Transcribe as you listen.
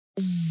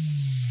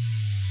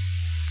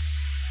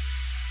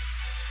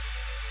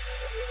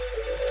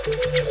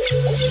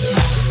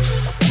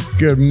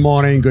Good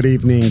morning, good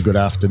evening, good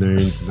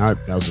afternoon.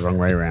 Nope, that was the wrong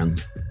way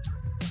around.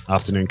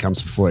 Afternoon comes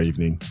before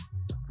evening.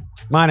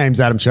 My name's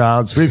Adam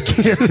Childs with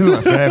Kieran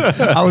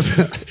Lefebvre. I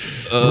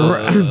was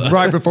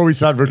right before we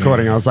started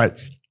recording, I was like,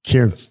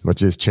 Kieran,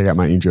 watch this, check out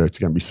my intro. It's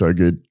going to be so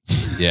good.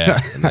 Yeah.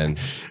 And then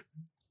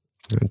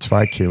that's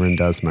why Kieran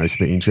does most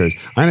of the intros.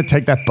 I'm going to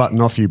take that button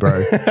off you,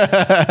 bro.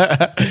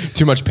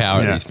 too much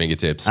power in these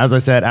fingertips. As I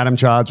said, Adam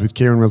Childs with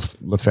Kieran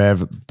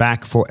Lefebvre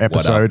back for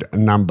episode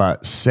number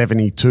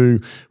 72.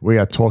 We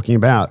are talking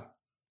about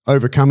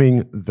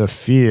overcoming the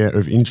fear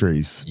of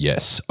injuries.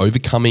 Yes.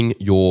 Overcoming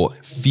your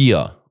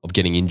fear of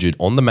getting injured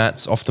on the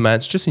mats, off the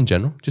mats, just in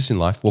general, just in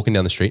life, walking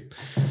down the street.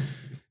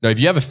 Now, if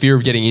you have a fear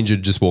of getting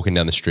injured just walking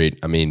down the street,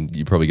 I mean,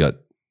 you probably got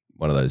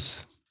one of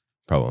those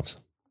problems.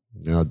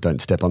 You know, don't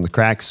step on the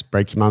cracks,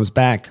 break your mum's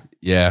back.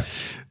 Yeah.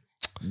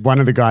 One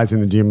of the guys in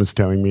the gym was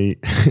telling me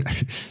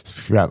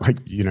about, like,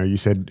 you know, you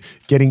said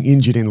getting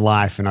injured in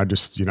life, and I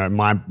just, you know,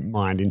 my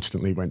mind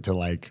instantly went to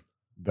like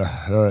the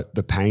hurt,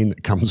 the pain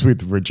that comes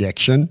with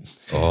rejection.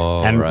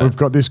 Oh, and right. we've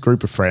got this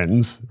group of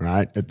friends,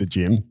 right, at the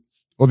gym,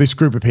 or this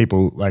group of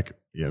people, like,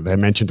 yeah, they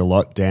mentioned a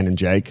lot, Dan and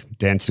Jake.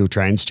 Dan still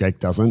trains, Jake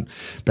doesn't.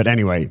 But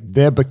anyway,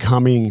 they're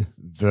becoming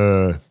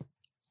the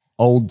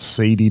old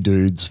seedy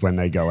dudes when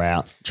they go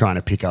out trying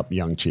to pick up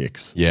young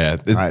chicks. Yeah.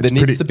 Right? There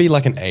needs to be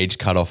like an age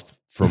cutoff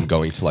from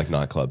going to like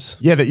nightclubs.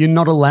 Yeah, that you're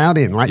not allowed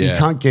in. Like, you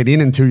can't get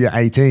in until you're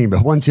 18,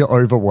 but once you're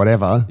over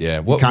whatever. Yeah.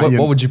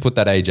 What would you put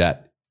that age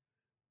at?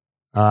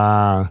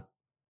 30.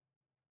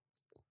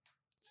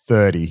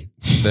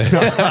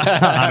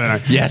 I don't know.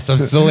 Yes, I'm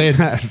still in.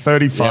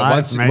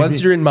 35. Yeah,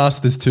 once you're in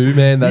Masters 2,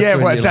 man, that's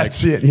when you're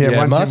that's like, it. Yeah,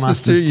 once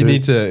Masters 2, you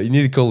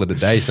need to call it a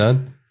day,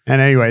 son. And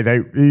anyway,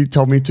 he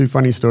told me two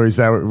funny stories.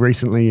 They were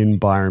recently in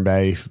Byron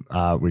Bay,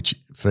 which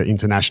for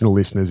international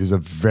listeners is a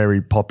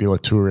very popular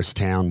tourist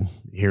town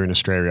here in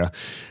Australia.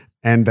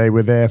 And they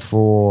were there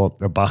for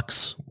a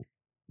Bucks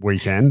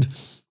weekend.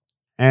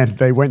 And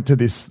they went to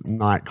this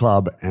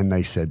nightclub and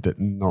they said that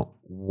not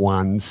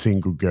one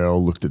single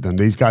girl looked at them.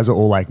 These guys are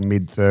all like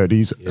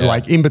mid-30s,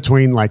 like in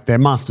between, like they're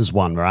Masters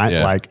 1, right?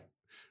 Yeah. Like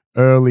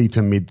early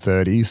to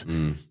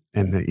mid-30s.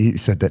 And he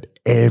said that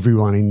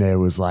everyone in there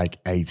was like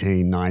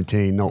 18,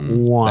 19, not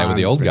one. They were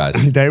the old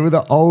guys. They were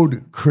the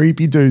old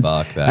creepy dudes.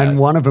 Fuck that. And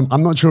one of them,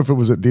 I'm not sure if it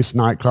was at this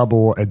nightclub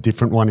or a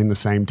different one in the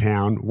same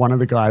town. One of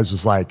the guys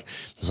was like,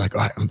 all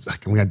right, I'm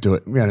going to do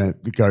it. We're going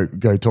to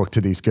go talk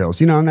to these girls,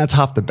 you know, and that's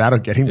half the battle,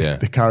 getting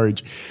the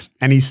courage.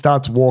 And he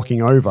starts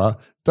walking over,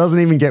 doesn't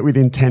even get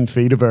within 10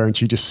 feet of her. And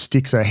she just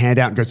sticks her hand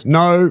out and goes,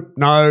 no.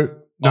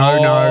 And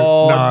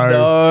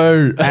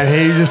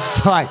he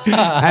just like,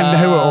 and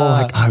they were all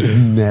like, I've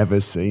never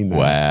seen that.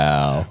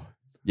 Wow.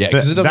 Yeah,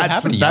 because it doesn't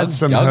happen to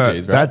young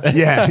dudes, right? That's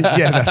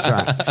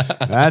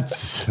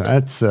right.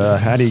 That's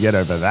how do you get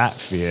over that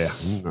fear?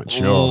 I'm not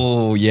sure.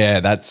 Oh, yeah,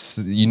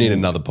 you need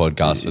another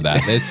podcast for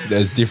that.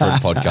 There's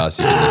different podcasts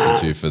you can listen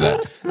to for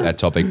that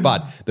topic.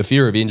 But the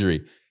fear of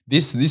injury,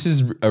 this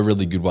is a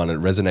really good one. It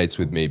resonates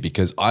with me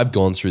because I've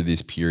gone through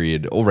this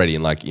period already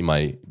in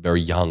my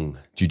very young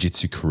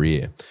jiu-jitsu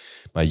career,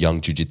 my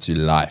young jiu-jitsu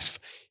life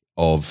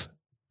of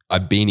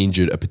I've been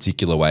injured a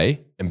particular way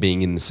and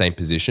being in the same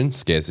position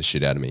scares the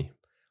shit out of me.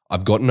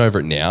 I've gotten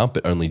over it now,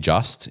 but only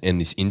just. And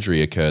this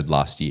injury occurred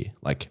last year,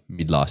 like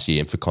mid last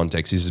year. And for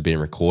context, this has been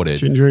recorded.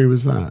 Which injury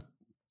was that?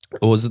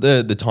 It was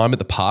the time at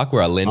the park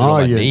where I landed on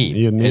my knee.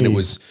 Your knee. And it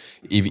was,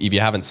 if you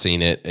haven't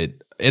seen it,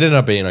 it ended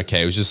up being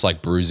okay. It was just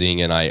like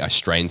bruising and I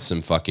strained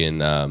some fucking,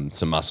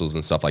 some muscles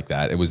and stuff like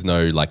that. It was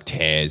no like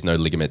tears, no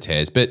ligament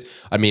tears. But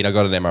I mean, I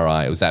got an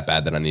MRI. It was that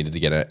bad that I needed to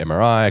get an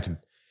MRI.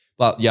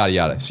 Yada,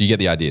 yada. So you get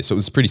the idea. So it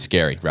was pretty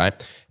scary, right?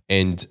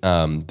 And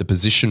the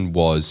position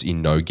was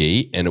in no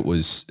gi and it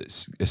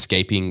was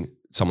escaping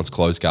someone's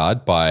close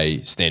guard by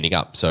standing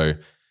up. So,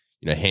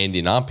 you know, hand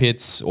in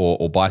armpits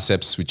or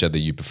biceps, whichever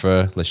you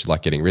prefer, unless you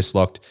like getting wrist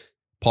locked,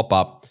 pop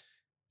up,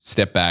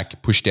 step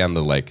back, push down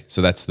the leg.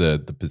 So that's the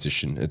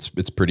position. It's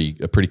a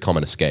pretty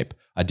common escape.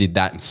 I did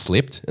that and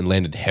slipped and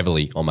landed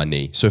heavily on my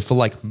knee. So for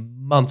like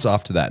months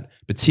after that,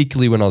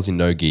 particularly when I was in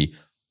no gi,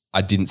 I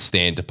didn't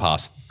stand to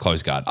pass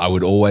close guard. I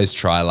would always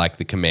try like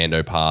the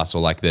commando pass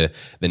or like the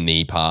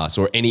knee pass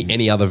or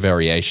any other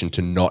variation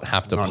to not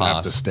have to pass.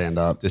 Have to stand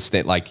up. To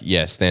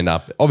stand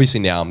up. Obviously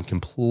now I'm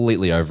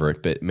completely over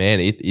it, but man,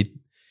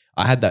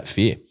 I had that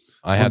fear.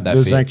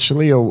 There's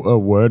actually a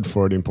word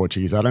for it in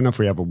Portuguese. I don't know if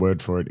we have a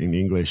word for it in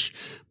English,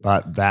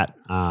 but that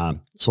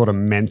sort of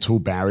mental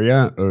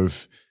barrier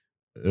of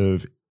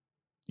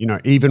you know,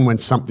 even when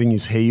something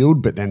is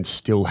healed, but then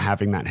still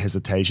having that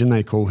hesitation,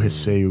 they call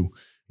receio.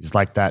 It's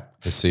like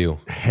that. Receio.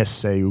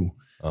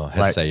 Oh,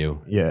 receio.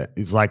 Like, yeah.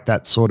 It's like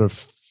that sort of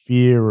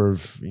fear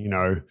of, you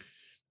know,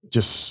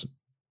 just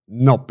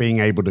not being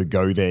able to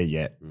go there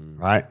yet,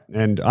 right?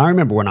 And I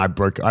remember when I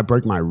broke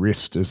my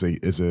wrist as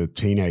a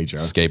teenager.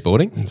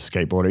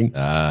 Skateboarding?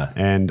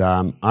 And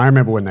I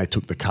remember when they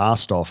took the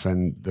cast off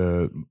and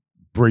the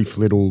brief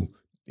little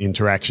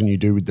interaction you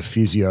do with the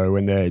physio,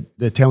 and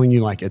they're telling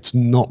you like it's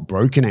not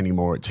broken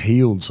anymore, it's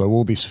healed. So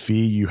all this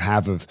fear you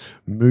have of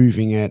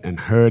moving it and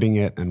hurting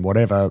it and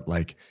whatever,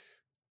 like,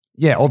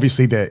 yeah,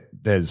 obviously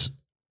there's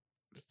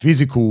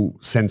physical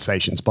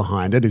sensations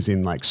behind it, as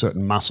in like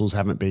certain muscles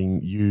haven't been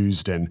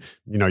used, and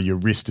your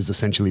wrist has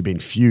essentially been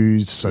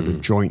fused, so the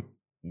joint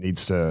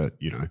needs to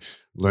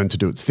learn to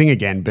do its thing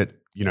again. But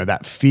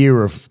that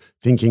fear of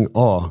thinking,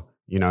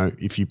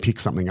 if you pick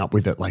something up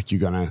with it, like you're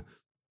gonna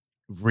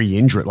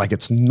re-injure it, like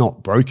it's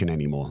not broken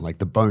anymore, like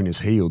the bone is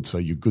healed, so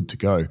you're good to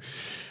go.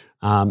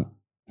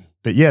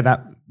 But yeah,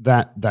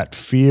 that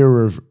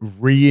fear of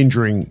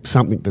re-injuring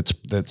something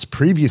that's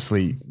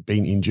previously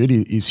been injured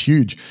is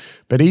huge.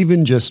 But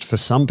even just for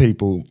some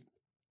people,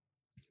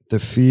 the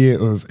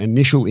fear of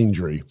initial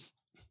injury,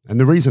 and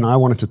the reason I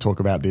wanted to talk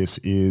about this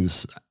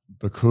is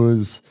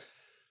because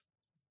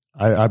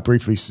I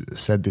briefly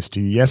said this to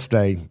you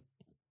yesterday.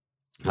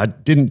 I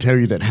didn't tell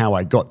you that how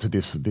I got to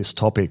this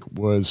topic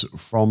was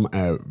from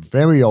a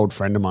very old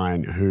friend of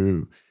mine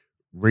who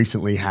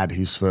recently had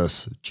his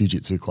first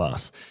jiu-jitsu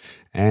class.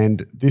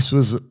 And this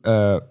was,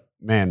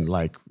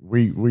 like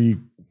we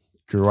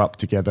grew up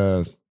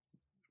together,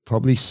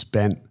 probably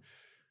spent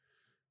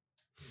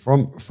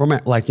from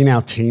like in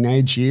our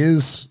teenage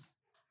years,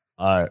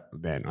 I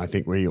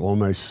think we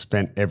almost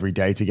spent every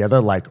day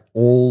together. Like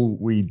all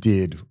we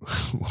did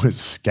was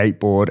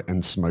skateboard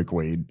and smoke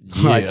weed.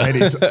 Yeah. Like that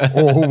is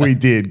all we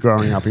did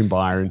growing up in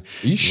Byron.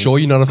 Are you sure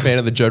you're not a fan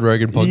of the Joe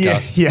Rogan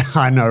podcast? Yeah,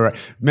 I know,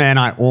 right? Man,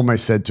 I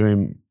almost said to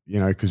him,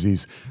 because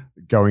he's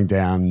going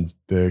down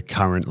the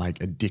current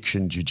like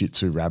addiction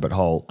jiu-jitsu rabbit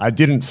hole. I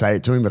didn't say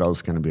it to him, but I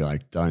was going to be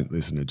like, don't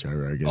listen to Joe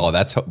Rogan. Oh,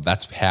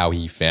 that's how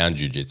he found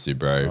jiu-jitsu,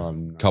 bro.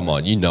 No. Come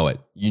on, you know it.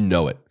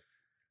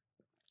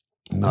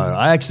 No,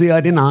 I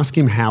didn't ask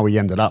him how he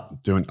ended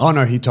up doing. Oh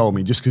no, he told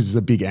me just because he's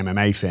a big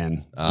MMA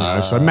fan.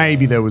 So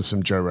maybe there was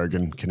some Joe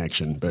Rogan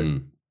connection. But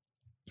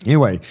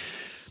anyway,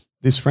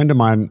 this friend of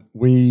mine,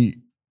 we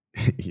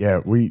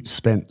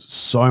spent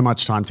so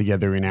much time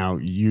together in our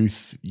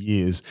youth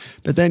years.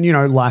 But then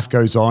life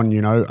goes on.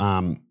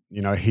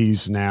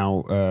 He's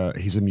now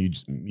he's a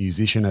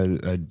musician,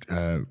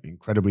 a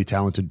incredibly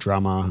talented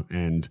drummer,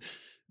 and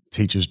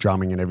teaches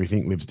drumming and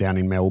everything. Lives down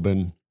in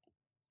Melbourne.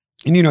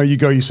 And, you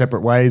go your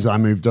separate ways. I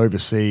moved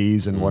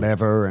overseas and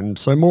whatever. And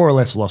so more or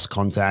less lost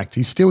contact.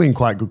 He's still in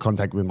quite good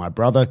contact with my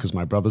brother because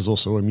my brother's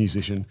also a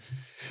musician.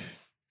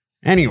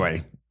 Anyway,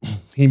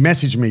 he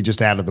messaged me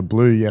just out of the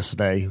blue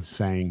yesterday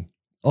saying,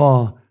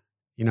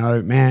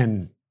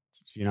 man,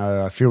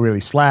 I feel really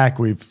slack.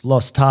 We've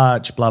lost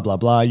touch, blah, blah,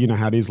 blah. You know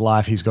how it is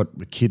life. He's got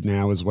a kid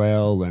now as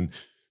well and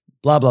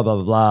blah, blah, blah,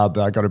 blah, blah.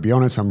 But I got to be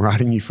honest, I'm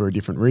writing you for a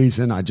different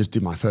reason. I just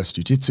did my first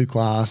jiu-jitsu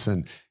class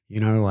and,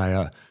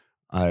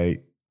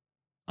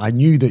 I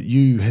knew that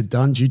you had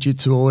done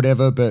jiu-jitsu or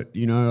whatever, but,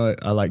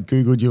 I like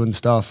Googled you and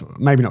stuff.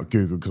 Maybe not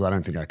Google because I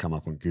don't think I come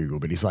up on Google,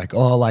 but he's like,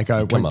 I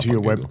went to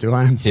your web. Do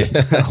I? Yeah.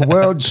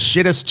 World's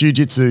shittest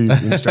jiu-jitsu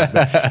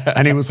instructor.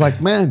 And he was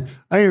like, man,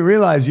 I didn't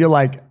realize you're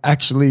like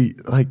actually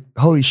like,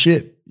 holy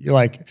shit, you're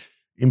like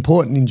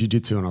important in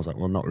jiu-jitsu. And I was like,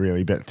 well, not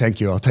really, but thank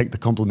you. I'll take the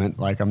compliment.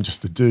 Like I'm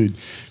just a dude.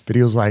 But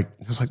he was like,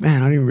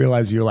 man, I didn't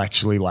realize you're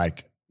actually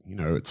like,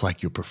 it's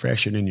like your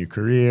profession and your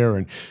career.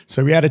 And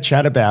so we had a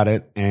chat about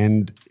it.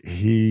 And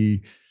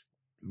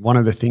one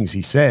of the things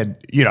he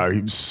said, he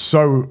was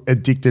so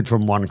addicted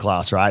from one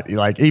class, right?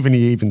 Like he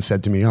even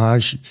said to me, I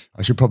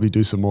should probably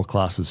do some more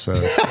classes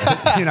first.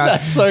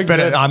 That's so good.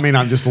 But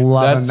I'm just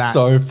loving that.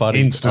 So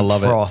funny. Instant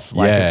froth.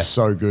 Like it's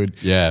so good.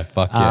 Yeah.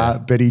 Fuck yeah.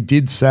 But he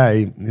did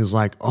say, he was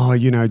like,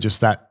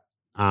 just that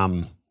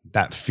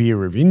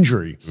fear of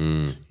injury,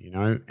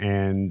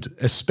 and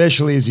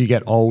especially as you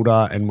get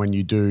older and when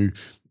you do,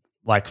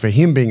 like for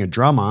him being a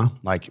drummer,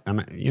 like,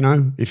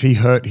 if he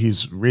hurt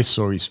his wrists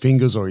or his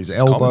fingers or his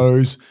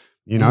elbows,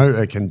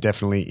 it can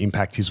definitely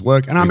impact his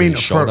work. And even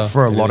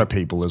for a lot of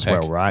people as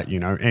well, right?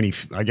 any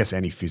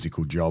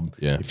physical job,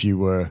 if you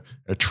were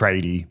a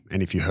tradie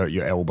and if you hurt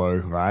your elbow,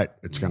 right,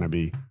 it's going to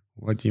be,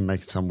 what do you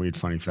make some weird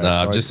funny face?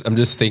 No, I'm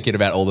just thinking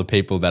about all the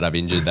people that I've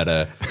injured that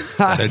are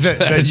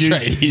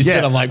tradies,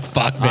 and I'm like,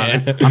 fuck,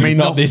 man.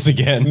 Not this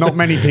again. Not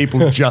many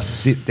people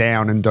just sit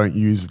down and don't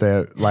use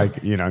their,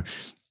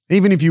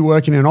 even if you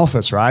work in an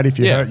office, right? If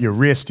you hurt your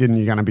wrist and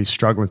you're going to be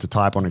struggling to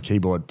type on a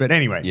keyboard. But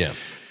anyway. Yeah.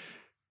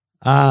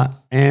 So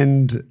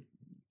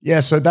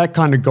that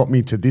kind of got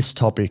me to this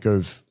topic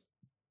of,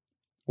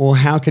 well,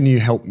 how can you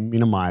help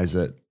minimize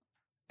it?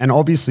 And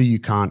obviously you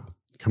can't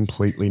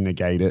completely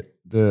negate it.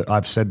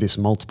 I've said this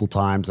multiple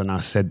times and I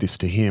said this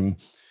to him,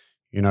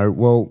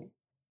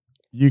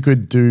 you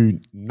could do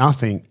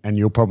nothing and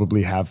you'll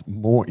probably have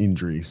more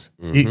injuries,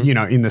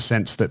 in the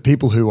sense that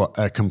people who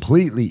are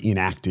completely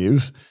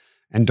inactive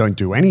and don't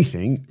do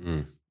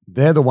anything,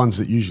 they're the ones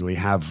that usually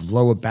have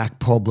lower back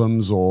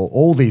problems or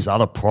all these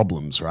other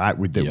problems, right,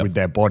 with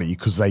their body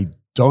because they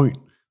don't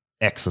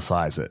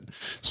exercise it.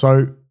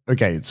 So,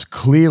 okay, it's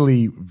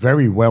clearly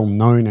very well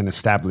known and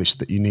established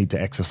that you need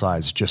to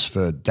exercise just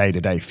for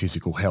day-to-day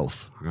physical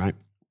health, right?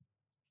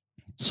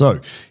 So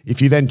if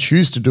you then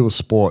choose to do a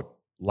sport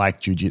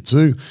like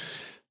jiu-jitsu,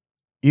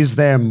 is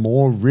there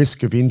more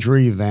risk of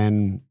injury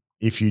than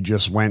if you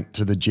just went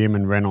to the gym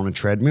and ran on a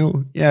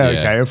treadmill? Yeah,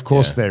 okay, of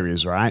course there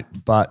is, right?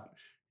 But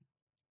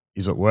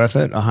is it worth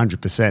it?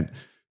 100%.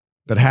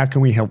 But how can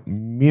we help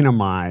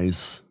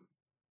minimize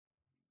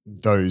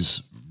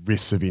those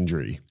risks of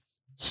injury?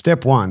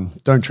 Step one,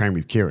 don't train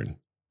with Kieran.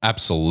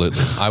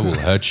 Absolutely. I will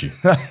hurt you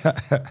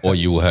or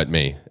you will hurt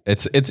me.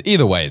 It's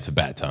either way, it's a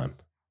bad time.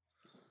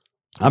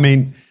 I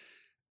mean,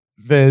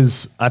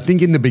 I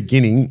think in the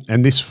beginning,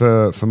 and this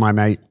for my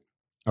mate,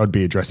 I'd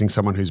be addressing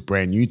someone who's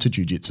brand new to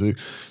jiu-jitsu.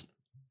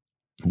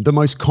 The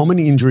most common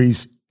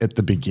injuries at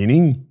the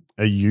beginning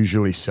are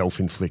usually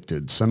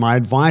self-inflicted. So my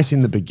advice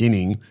in the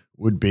beginning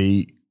would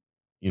be,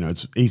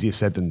 it's easier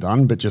said than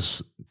done, but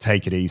just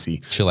take it easy.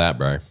 Chill out,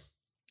 bro.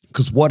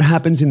 Because what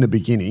happens in the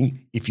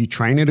beginning, if you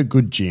train at a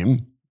good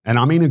gym, and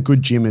I mean a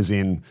good gym as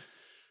in,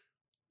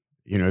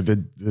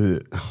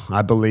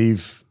 I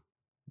believe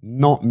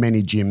not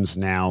many gyms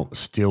now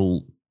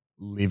still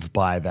live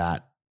by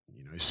that,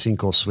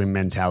 sink or swim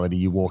mentality.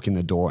 You walk in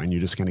the door and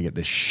you're just going to get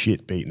the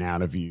shit beaten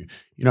out of you.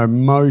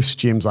 Most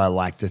gyms, I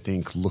like to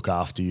think, look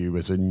after you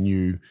as a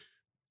new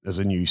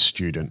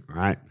student,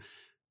 right?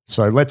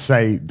 So let's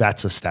say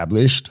that's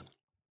established.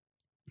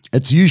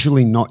 It's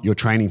usually not your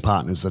training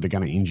partners that are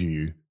going to injure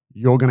you.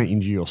 You're going to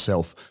injure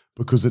yourself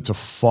because it's a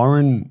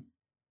foreign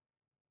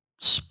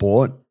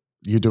sport.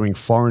 You're doing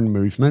foreign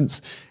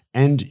movements,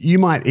 and you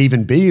might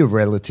even be a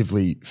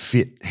relatively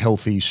fit,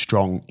 healthy,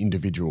 strong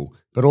individual.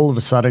 But all of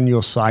a sudden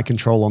you're side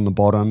control on the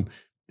bottom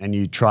and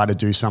you try to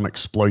do some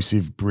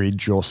explosive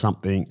bridge or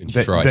something. And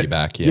you throw out your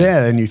back.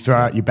 Yeah. And you throw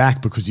out your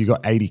back because you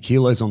got 80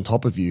 kilos on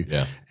top of you.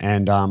 Yeah.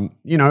 And,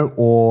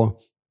 or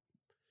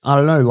I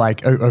don't know,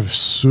 like a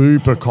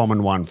super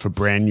common one for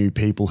brand new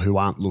people who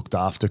aren't looked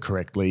after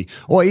correctly,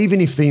 or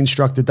even if the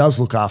instructor does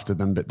look after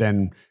them, but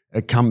then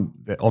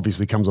there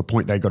obviously comes a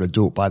point they got to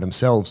do it by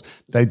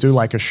themselves. They do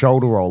like a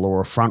shoulder roll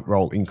or a front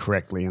roll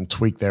incorrectly and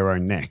tweak their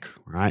own neck,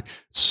 right?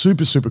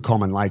 Super, super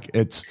common. Like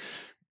it's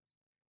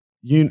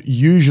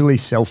usually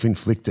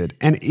self-inflicted.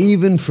 And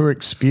even for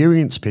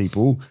experienced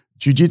people,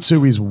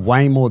 jiu-jitsu is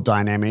way more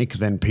dynamic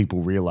than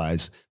people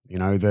realize.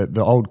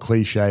 The old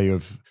cliche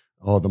of,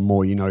 the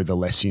more you know, the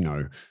less you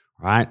know,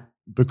 right?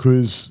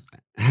 Because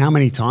how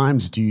many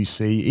times do you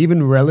see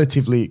even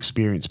relatively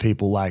experienced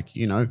people like,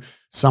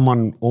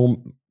 someone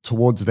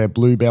towards their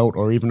blue belt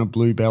or even a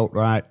blue belt,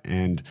 right?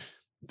 And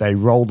they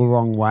roll the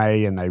wrong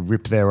way and they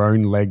rip their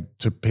own leg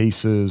to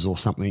pieces or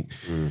something.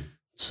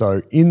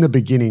 So in the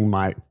beginning,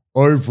 my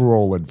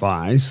overall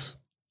advice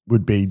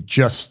would be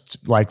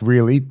just like,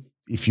 really,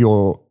 if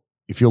you're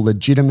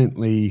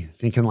legitimately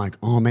thinking like,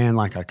 oh man,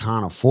 like I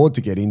can't afford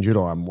to get injured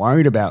or I'm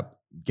worried about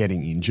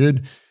getting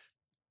injured,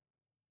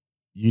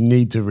 you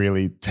need to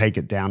really take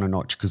it down a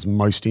notch because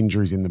most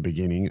injuries in the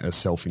beginning are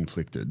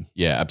self-inflicted.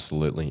 Yeah,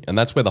 absolutely. And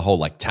that's where the whole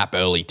like tap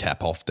early,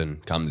 tap often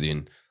comes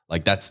in.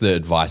 Like that's the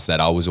advice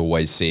that I was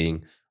always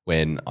seeing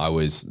when I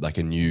was like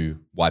a new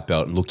white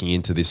belt and looking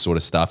into this sort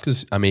of stuff.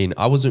 Because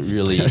I wasn't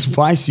really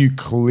advice you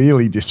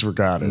clearly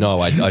disregarded. No,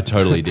 I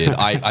totally did.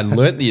 I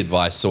learned the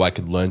advice so I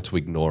could learn to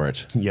ignore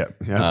it. Yeah.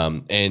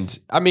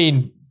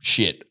 And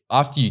shit,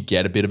 after you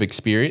get a bit of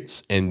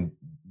experience and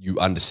you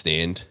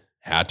understand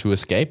how to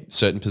escape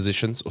certain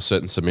positions or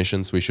certain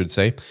submissions, we should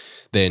say,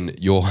 then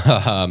you're,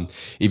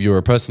 if you're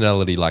a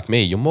personality like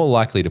me, you're more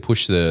likely to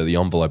push the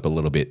envelope a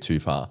little bit too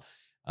far.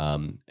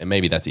 And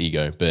maybe that's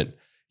ego, but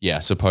yeah,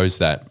 suppose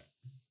that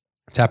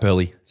tap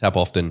early, tap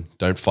often,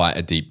 don't fight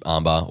a deep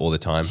armbar all the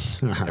time,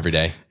 every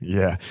day.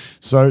 Yeah.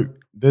 So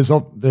there's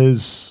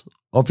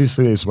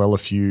obviously as well a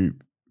few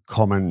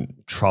common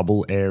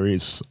trouble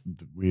areas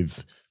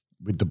with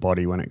the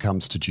body when it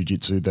comes to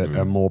jiu-jitsu that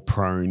are more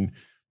prone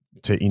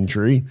to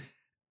injury.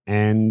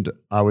 And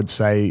I would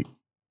say,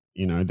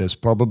 there's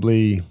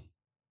probably,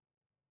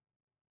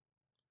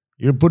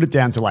 you put it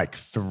down to like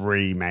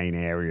three main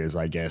areas,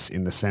 I guess,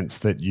 in the sense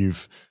that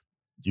you've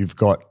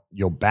got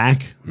your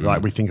back,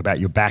 right? We think about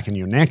your back and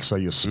your neck, so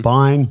your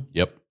spine.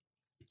 Yep.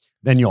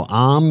 Then your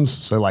arms,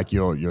 so like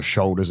your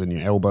shoulders and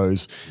your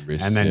elbows,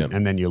 wrists,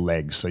 and then your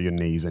legs, so your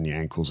knees and your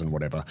ankles and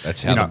whatever.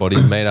 That's how the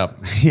body's made up.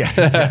 Yeah.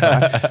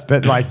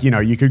 But like,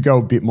 you could go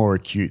a bit more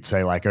acute,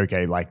 say like,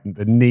 okay, like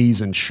the knees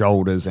and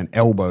shoulders and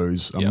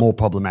elbows are more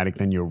problematic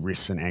than your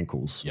wrists and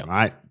ankles,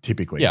 right?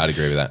 Typically. Yeah, I'd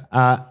agree with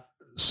that.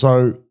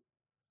 So,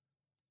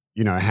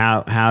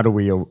 how do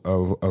we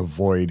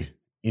avoid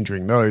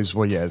injuring those?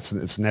 Well, yeah,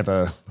 it's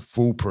never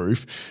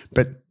foolproof,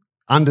 but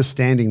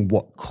understanding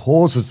what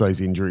causes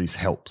those injuries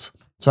helps.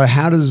 So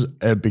how does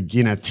a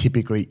beginner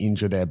typically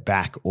injure their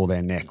back or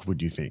their neck,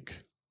 would you think?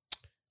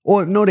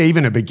 Or not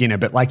even a beginner,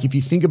 but like if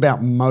you think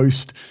about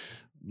most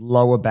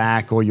lower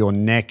back or your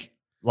neck,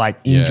 like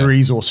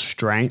injuries or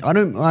strain. I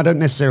don't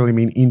necessarily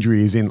mean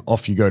injury as in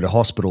off you go to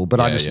hospital, but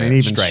I just mean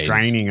even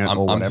straining it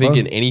or whatever. I'm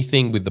thinking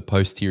anything with the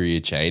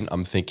posterior chain,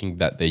 I'm thinking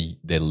that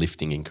they're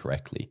lifting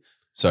incorrectly.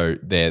 So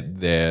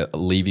they're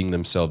leaving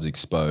themselves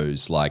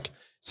exposed, like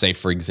say,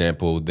 for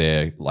example,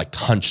 they're like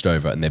hunched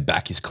over and their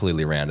back is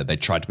clearly rounded. They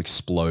tried to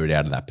explode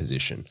out of that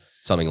position.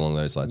 something along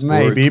those lines.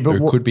 Maybe, or but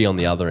it what- could be on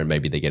the other end.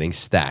 Maybe they're getting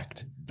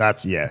stacked.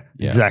 That's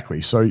exactly.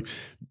 So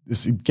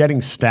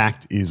getting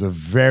stacked is a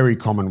very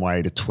common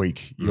way to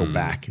tweak your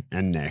back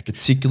and neck.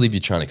 Particularly if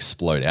you're trying to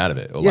explode out of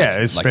it. Or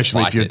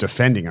Especially if fight you're it.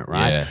 defending it,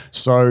 right? Yeah.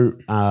 So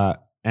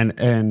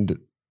and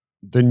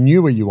the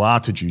newer you are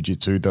to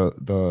jiu-jitsu,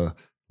 the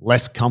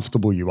less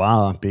comfortable you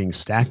are being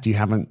stacked. You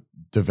haven't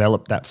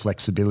developed that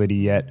flexibility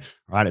yet,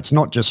 right? It's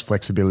not just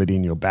flexibility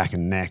in your back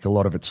and neck. A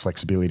lot of it's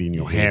flexibility in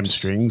your Hips.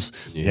 hamstrings,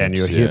 and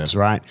your hips, hips,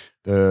 right?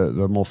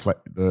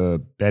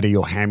 The better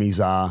your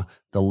hammies are,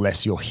 the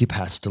less your hip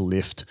has to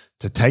lift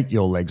to take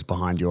your legs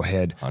behind your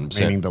head, 100%.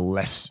 meaning the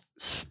less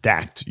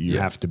stacked you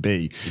have to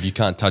be. If you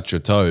can't touch your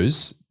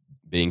toes,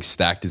 being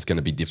stacked is going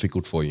to be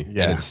difficult for you.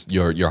 Yeah. And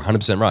you're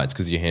 100% right. It's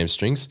because of your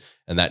hamstrings,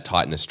 and that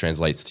tightness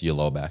translates to your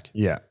lower back.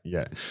 Yeah.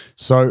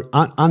 So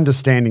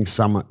understanding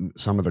some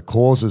of the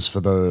causes for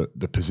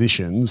the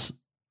positions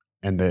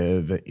and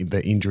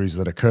the injuries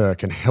that occur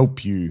can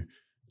help you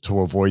to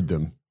avoid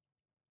them.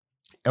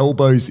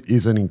 Elbows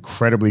is an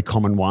incredibly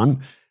common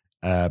one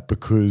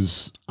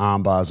because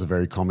arm bars are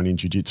very common in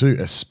jiu-jitsu,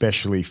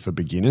 especially for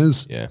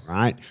beginners. Yeah.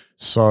 Right.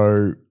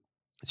 So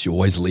you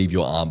always leave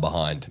your arm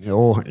behind.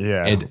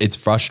 yeah. And it's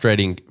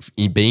frustrating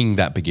in being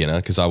that beginner,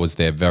 because I was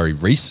there very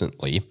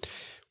recently.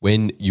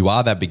 When you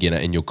are that beginner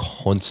and you're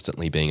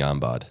constantly being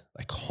armbarred,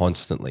 like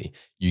constantly,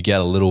 you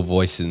get a little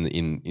voice in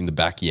the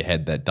back of your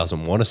head that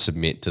doesn't want to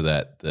submit to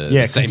the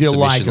same you're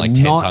submission like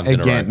 10 times in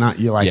a row.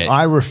 You're like, Yeah.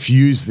 I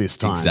refuse this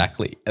time.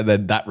 Exactly. And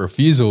then that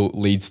refusal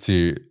leads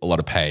to a lot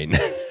of pain.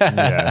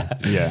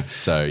 Yeah.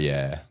 So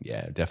yeah,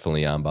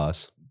 definitely arm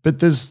bars. But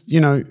there's,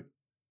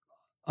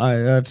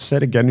 I've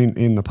said again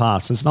in the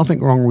past, there's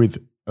nothing wrong with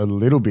a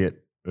little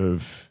bit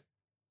of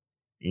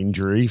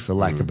injury, for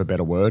lack of a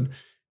better word.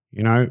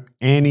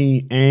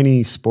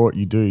 Any sport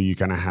you do, you're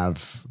going to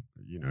have,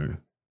 you're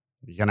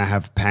going to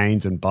have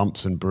pains and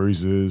bumps and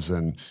bruises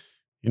and,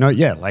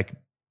 like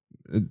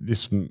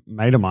this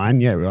mate of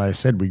mine, I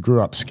said we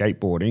grew up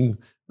skateboarding.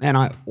 Man,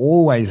 I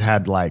always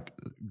had like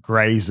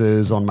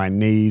grazes on my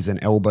knees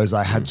and elbows.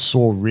 I had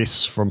sore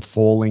wrists from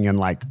falling and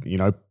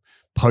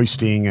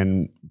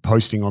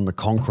posting on the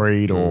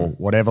concrete or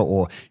whatever,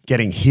 or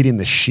getting hit in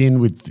the shin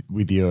with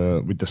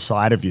the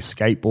side of your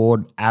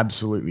skateboard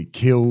absolutely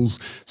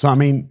kills. So I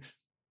mean,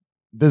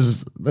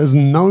 there's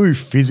no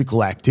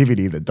physical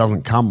activity that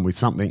doesn't come with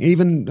something.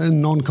 Even a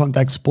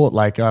non-contact sport,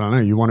 like I don't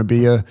know, you want to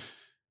be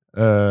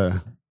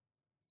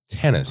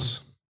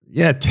tennis.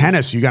 Yeah,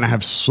 tennis, you're going to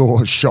have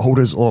sore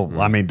shoulders, or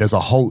I mean, there's a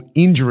whole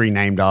injury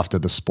named after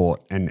the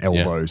sport and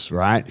elbows,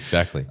 right?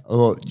 Exactly.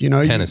 Or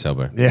Tennis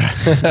elbow. Yeah.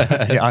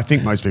 Yeah, I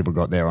think most people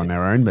got there on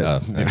their own,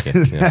 but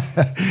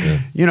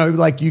Yeah.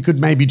 like you could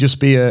maybe just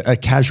be a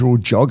casual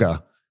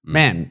jogger.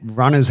 Man,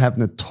 runners have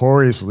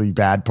notoriously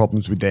bad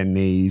problems with their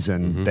knees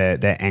and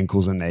their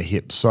ankles and their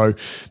hips. So,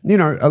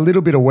 a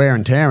little bit of wear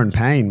and tear and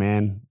pain,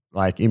 man,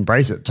 like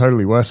embrace it.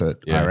 Totally worth it,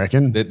 I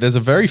reckon. There's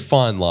a very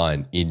fine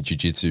line in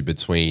jiu-jitsu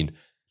between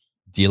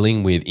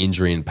dealing with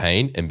injury and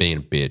pain and being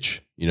a bitch,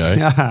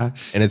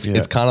 And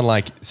it's kind of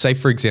like, say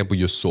for example,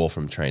 you're sore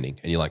from training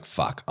and you're like,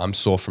 fuck, I'm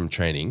sore from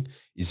training.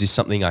 Is this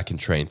something I can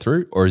train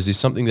through, or is this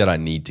something that I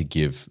need to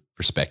give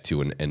respect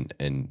to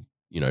and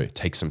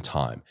take some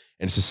time?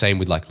 And it's the same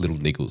with like little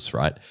niggles,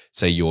 right?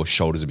 Say your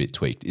shoulder's a bit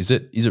tweaked. Is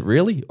it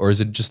really, or is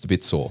it just a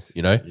bit sore,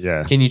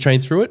 Yeah. Can you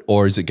train through it,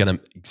 or is it going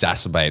to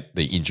exacerbate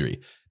the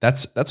injury?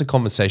 That's a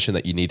conversation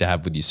that you need to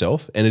have with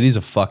yourself, and it is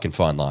a fucking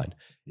fine line.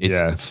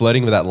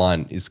 Flirting with that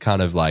line is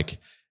kind of like,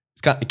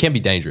 it can be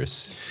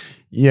dangerous.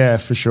 Yeah,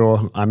 for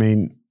sure. I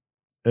mean,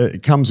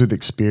 it comes with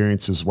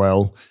experience as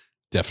well.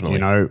 Definitely.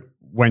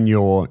 When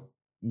you're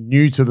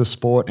new to the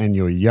sport and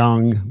you're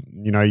young,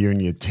 you're in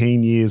your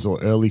teen years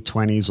or early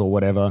 20s or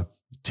whatever,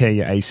 tear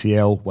your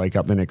ACL, wake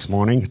up the next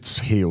morning,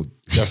 it's healed.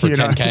 Go for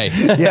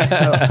 10K.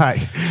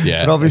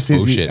 Yeah. But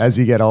obviously as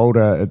you get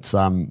older, it's,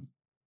 a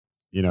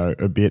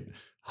bit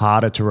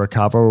harder to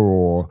recover,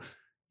 or,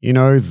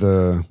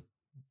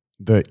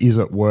 the is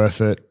it worth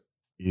it?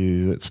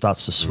 It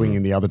starts to swing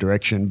in the other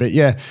direction. But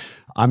yeah,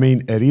 I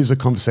mean, it is a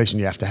conversation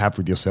you have to have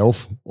with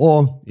yourself,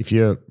 or if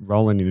you're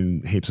rolling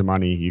in heaps of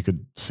money, you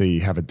could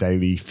have a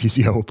daily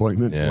physio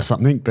appointment or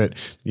something.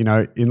 But,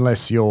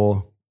 unless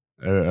you're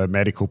a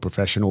medical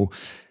professional,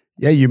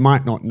 you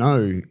might not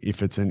know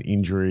if it's an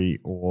injury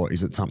or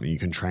is it something you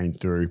can train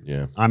through.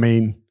 Yeah. I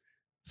mean,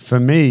 for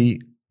me,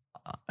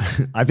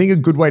 I think a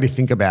good way to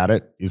think about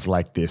it is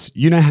like this.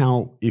 You know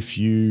how if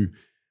you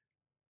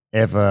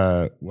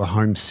ever were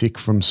homesick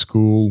from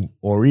school,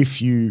 or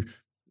if you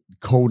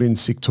called in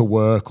sick to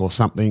work or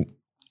something,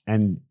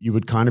 and you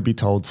would kind of be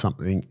told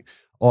something,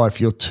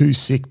 if you're too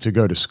sick to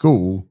go to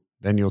school,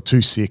 then you're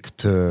too sick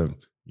to,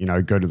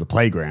 go to the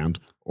playground.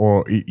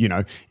 Or,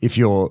 if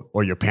your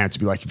parents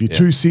would be like, if you're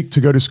too sick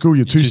to go to school,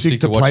 you're too sick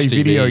to play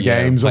TV, video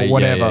games or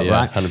whatever,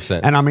 right?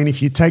 100%. And I mean,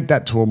 if you take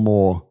that to a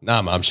more...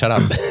 Nah, Mom, shut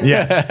up.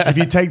 If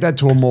you take that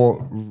to a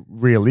more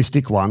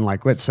realistic one,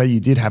 like let's say you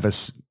did have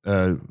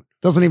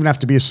doesn't even have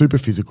to be a super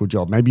physical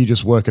job. Maybe you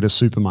just work at a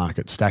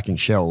supermarket stacking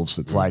shelves.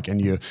 It's like, and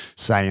you're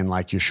saying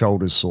like your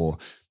shoulder's sore.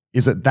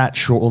 is it that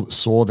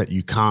sore that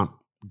you can't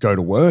go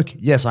to work?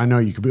 Yes, I know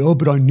you could be,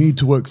 but I need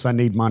to work because I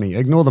need money.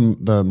 Ignore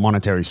the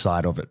monetary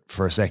side of it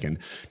for a second.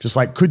 Just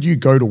like, could you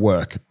go to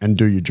work and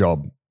do your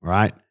job,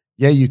 right?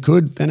 Yeah, you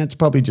could. Then it's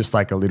probably just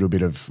like a little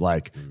bit of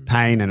like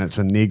pain and it's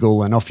a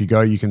niggle and off you go,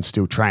 you can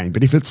still train.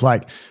 But if it's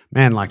like,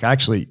 man, like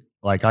actually,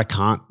 like I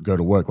can't go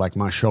to work, like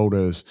my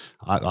shoulders,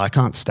 I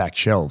can't stack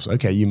shelves.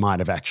 Okay, you might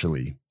have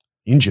actually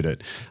injured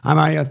it.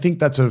 I think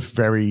that's a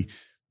very,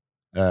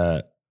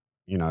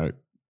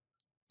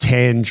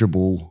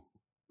 tangible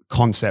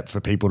concept for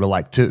people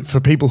for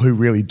people who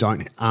really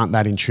aren't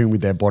that in tune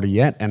with their body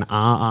yet and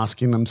are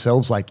asking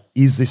themselves like,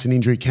 is this an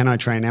injury? Can I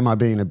train? Am I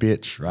being a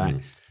bitch? Right.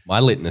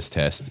 My litmus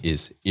test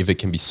is if it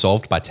can be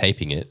solved by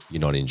taping it, you're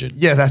not injured.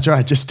 Yeah, that's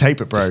right. Just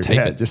tape it, bro. Just tape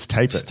it. Just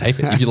tape it. Just tape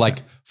it. If you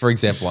like, for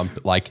example, I'm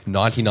like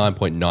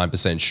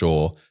 99.9%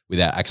 sure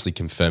without actually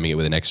confirming it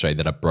with an x-ray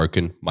that I've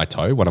broken my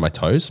toe, one of my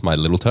toes, my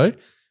little toe.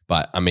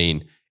 But I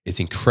mean, it's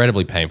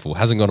incredibly painful.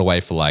 Hasn't gone away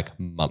for like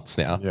months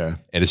now. Yeah.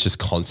 And it's just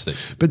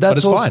constant. But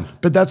it's fine.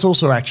 But that's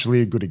also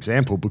actually a good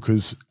example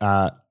because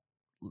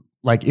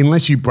like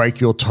unless you break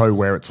your toe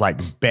where it's like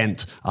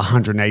bent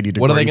 180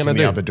 degrees what are they gonna in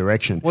the do? other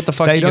direction. What the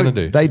fuck are you going to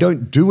do? They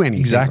don't do anything,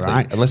 exactly.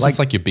 right? Unless it's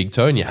like your big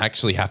toe and you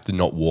actually have to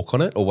not walk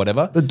on it or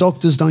whatever. The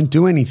doctors don't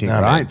do anything,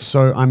 right? Man.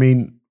 So, I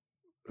mean,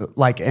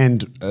 like,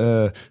 and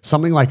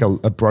something like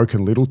a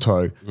broken little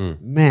toe,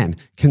 man,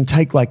 can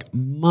take like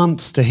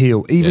months to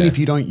heal, even if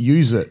you don't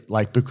use it.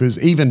 Like, because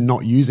even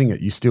not using it,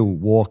 you still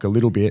walk a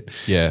little bit.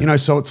 Yeah. You know,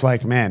 so it's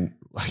like, man,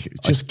 like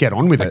just get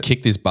on with it. I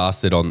kicked this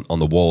bastard on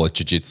the wall at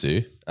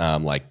jiu-jitsu,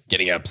 like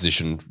getting out of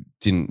position,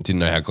 didn't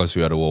know how close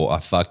we were to the wall. I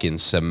fucking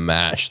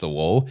smashed the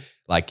wall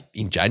like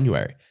in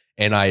January.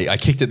 And I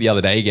kicked it the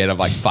other day again. I'm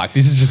like, fuck,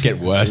 this is just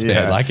getting worse,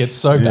 man. Like it's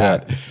so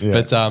bad.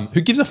 Yeah. But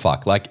who gives a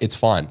fuck? Like it's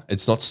fine.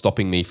 It's not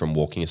stopping me from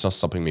walking. It's not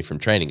stopping me from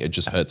training. It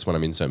just hurts when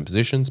I'm in certain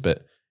positions,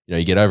 but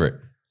you get over it.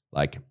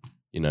 Like,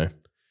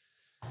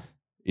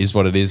 is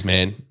what it is,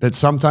 man. But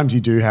sometimes you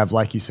do have,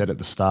 like you said at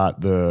the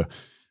start,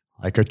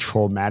 like a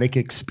traumatic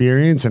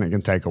experience and it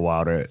can take a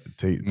while to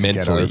mentally,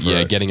 get over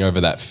it. Getting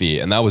over that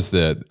fear. And that was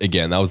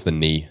the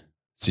knee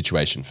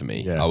situation for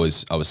me. Yeah. I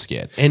was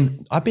scared.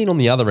 And I've been on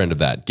the other end of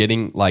that,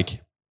 getting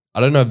like, I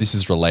don't know if this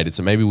is related,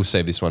 so maybe we'll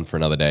save this one for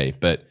another day,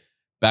 but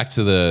back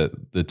to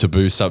the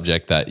taboo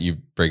subject that you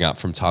bring up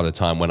from time to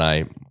time when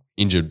I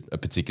injured a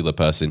particular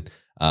person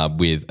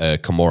with a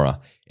Kimura.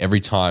 Every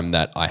time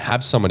that I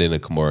have someone in a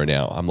Kimura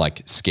now, I'm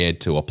like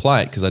scared to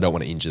apply it because I don't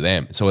want to injure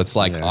them. So it's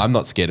like, I'm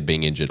not scared of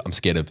being injured. I'm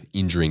scared of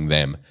injuring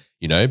them,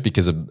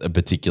 because of a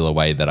particular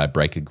way that I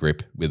break a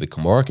grip with a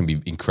Kimura can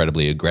be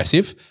incredibly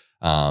aggressive.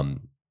 So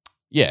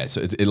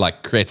it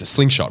like creates a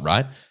slingshot,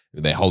 right?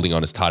 They're holding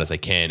on as tight as they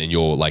can and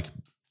you're like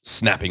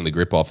snapping the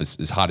grip off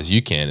as hard as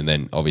you can. And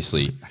then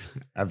obviously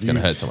it's going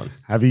to hurt someone.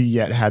 Have you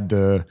yet had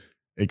the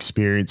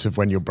experience of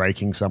when you're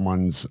breaking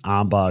someone's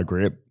armbar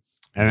grip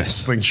and a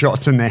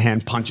slingshot's in their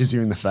hand, punches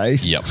you in the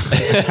face? Yep.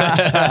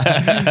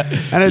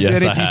 and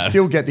if you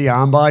still get the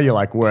armbar, you're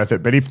like worth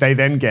it. But if they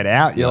then get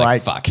out, you're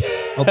like fuck.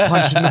 I'll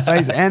punch in the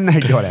face and they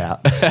got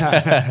out.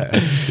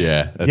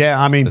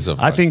 I mean,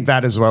 I think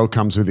that as well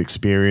comes with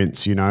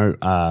experience,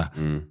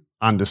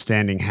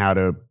 understanding how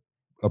to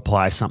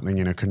apply something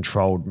in a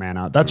controlled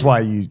manner. That's why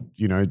you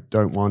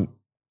don't want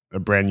a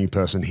brand new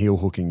person heel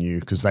hooking you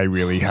because they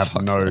really have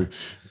no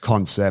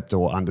concept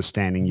or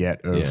understanding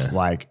yet of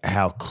like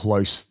how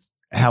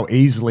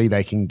easily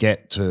they can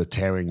get to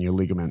tearing your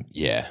ligament.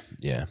 Yeah.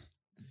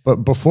 But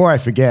before I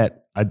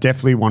forget, I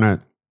definitely want to.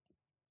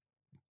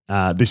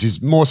 This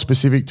is more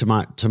specific to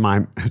my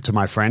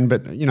friend,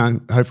 but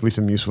hopefully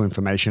some useful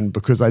information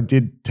because I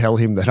did tell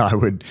him that I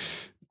would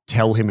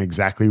tell him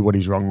exactly what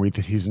is wrong with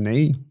his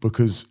knee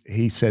because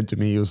he said to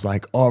me, he was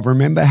like, "Oh,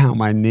 remember how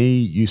my knee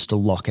used to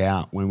lock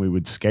out when we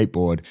would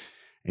skateboard?"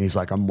 And he's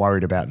like, "I'm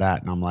worried about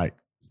that," and I'm like,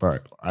 "Bro,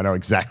 I know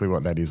exactly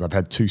what that is. I've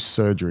had 2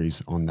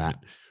 surgeries on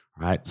that."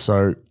 Right.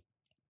 So,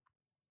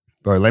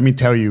 bro, let me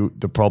tell you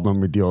the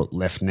problem with your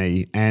left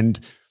knee. And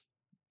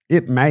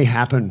it may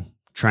happen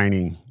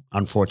training,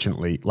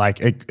 unfortunately. Like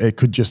it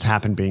could just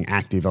happen being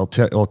active. I'll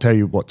tell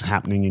you what's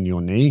happening in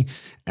your knee,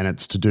 and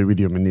it's to do with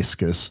your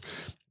meniscus.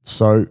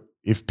 So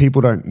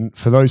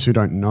for those who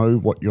don't know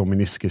what your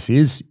meniscus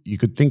is, you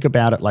could think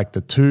about it like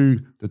the two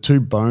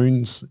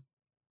bones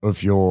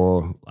of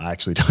I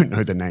actually don't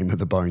know the name of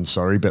the bone,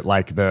 sorry, but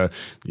like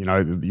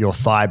your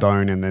thigh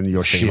bone and then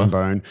your shin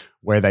bone,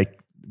 where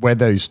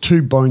those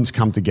 2 bones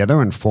come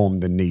together and form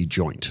the knee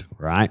joint,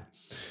 right?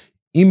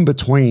 In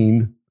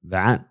between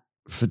that,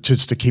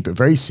 just to keep it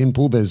very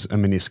simple, there's a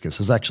meniscus.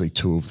 There's actually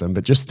 2 of them,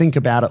 but just think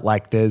about it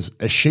like there's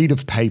a sheet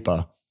of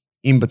paper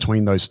in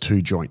between those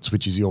 2 joints,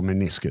 which is your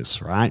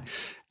meniscus, right?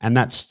 And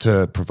that's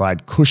to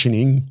provide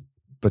cushioning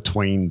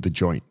between the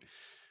joint.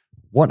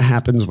 What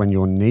happens when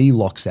your knee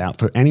locks out?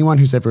 For anyone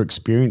who's ever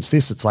experienced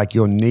this, it's like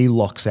your knee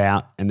locks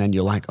out and then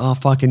you're like, oh,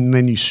 fuck. And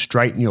then you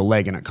straighten your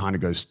leg and it kind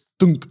of goes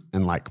thunk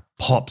and like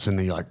pops. And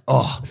then you're like,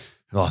 oh,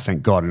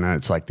 thank God. And then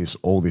it's like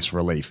all this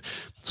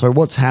relief. So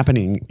what's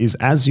happening is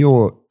as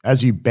you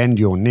bend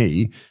your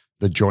knee,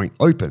 the joint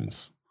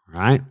opens,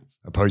 right?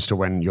 opposed to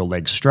when your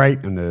leg's straight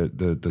and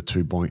the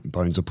two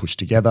bones are pushed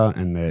together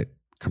and they're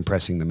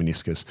compressing the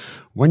meniscus.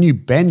 When you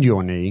bend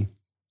your knee,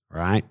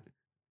 right,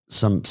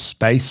 some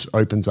space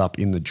opens up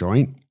in the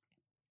joint.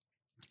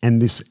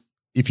 And this,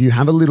 if you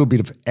have a little bit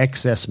of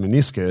excess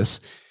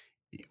meniscus,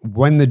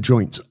 when the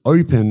joints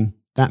open,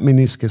 that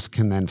meniscus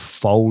can then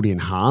fold in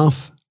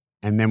half.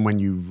 And then when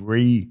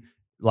you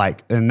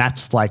and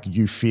that's like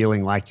you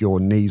feeling like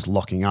your knee's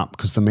locking up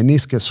because the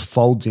meniscus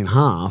folds in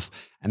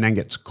half and then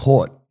gets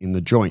caught in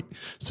the joint.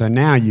 So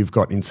now you've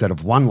got, instead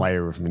of one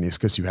layer of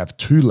meniscus, you have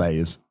two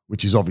layers,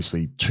 which is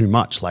obviously too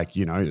much. Like,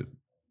 you know,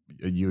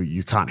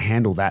 you can't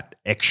handle that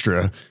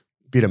extra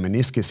bit of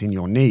meniscus in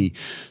your knee.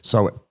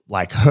 So it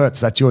like hurts.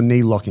 That's your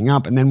knee locking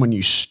up. And then when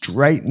you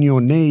straighten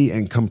your knee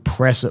and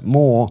compress it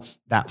more,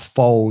 that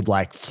fold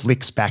like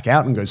flicks back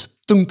out and goes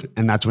thunk.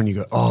 And that's when you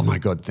go, oh my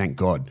God, thank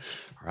God.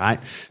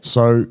 Right.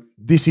 So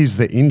this is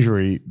the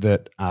injury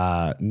that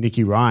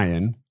Nicky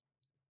Ryan,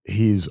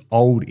 his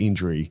old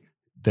injury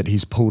that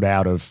he's pulled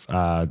out of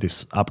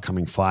this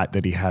upcoming fight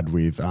that he had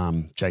with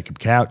Jacob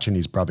Couch, and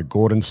his brother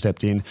Gordon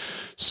stepped in.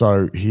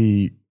 So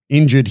he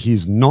injured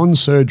his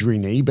non-surgery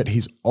knee, but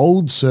his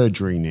old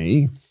surgery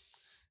knee,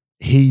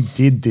 he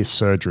did this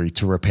surgery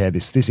to repair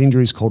this. This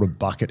injury is called a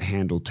bucket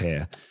handle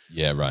tear.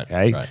 Yeah, right.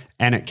 Okay. Right.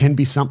 And it can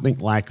be something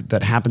like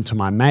that happened to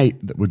my mate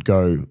that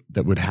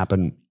would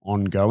happen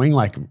ongoing,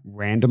 like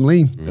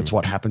randomly. That's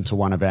what happened to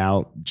one of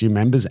our gym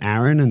members,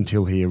 Aaron,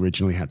 until he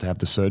originally had to have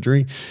the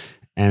surgery.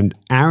 And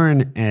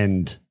Aaron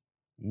and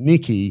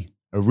Nicky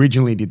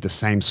originally did the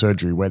same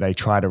surgery where they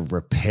try to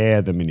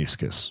repair the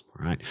meniscus,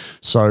 right?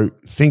 So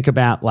think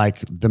about like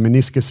the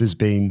meniscus has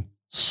been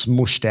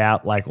smushed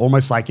out, like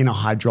almost like in a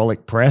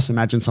hydraulic press.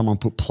 Imagine someone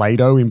put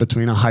Play-Doh in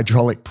between a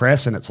hydraulic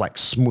press and it's like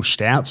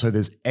smushed out. So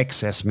there's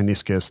excess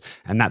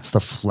meniscus and that's the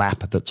flap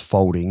that's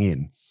folding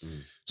in.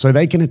 So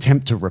they can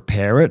attempt to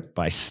repair it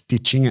by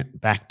stitching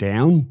it back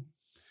down.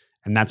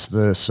 And that's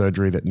the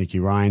surgery that Nicky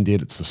Ryan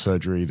did. It's the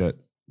surgery that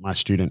my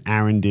student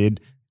Aaron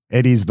did.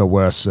 It is the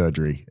worst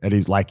surgery. It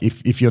is like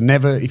if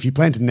you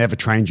plan to never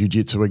train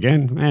jiu-jitsu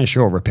again,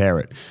 sure, repair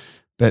it.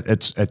 But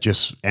it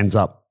just ends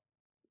up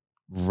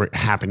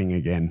happening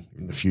again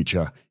in the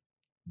future.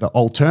 The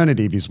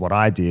alternative is what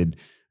I did,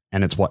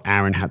 and it's what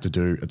Aaron had to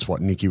do. It's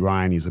what Nicky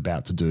Ryan is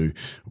about to do,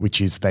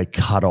 which is they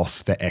cut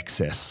off the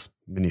excess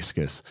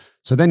meniscus.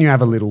 So then you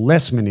have a little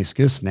less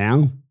meniscus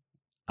now.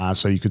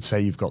 So you could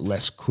say you've got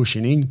less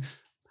cushioning.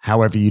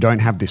 However, you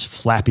don't have this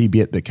flappy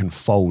bit that can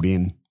fold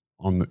in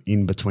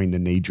between the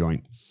knee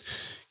joint.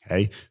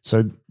 Okay.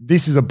 So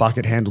this is a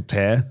bucket handle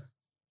tear.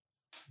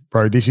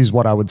 Bro, this is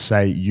what I would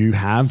say you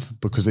have,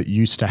 because it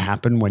used to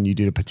happen when you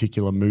did a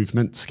particular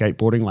movement,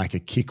 skateboarding, like a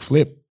kick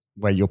flip,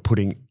 where you're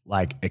putting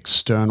like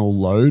external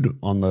load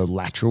on the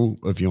lateral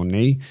of your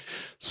knee.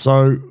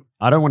 So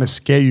I don't want to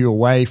scare you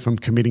away from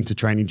committing to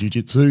training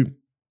jiu-jitsu.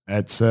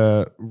 It's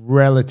a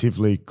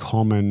relatively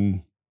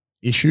common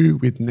issue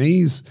with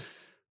knees,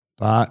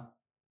 but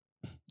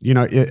you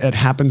know, it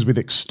happens with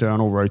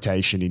external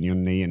rotation in your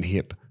knee and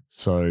hip.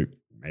 So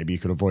maybe you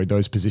could avoid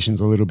those positions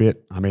a little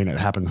bit. I mean, it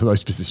happens.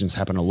 Those positions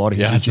happen a lot in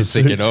jiu-jitsu. I was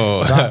thinking,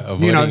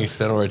 avoiding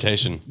external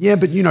rotation. Yeah,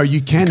 but you know, you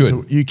can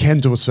to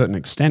a certain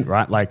extent,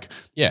 right? Like,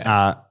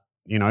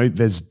 you know,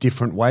 there's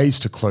different ways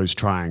to close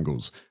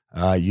triangles.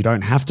 You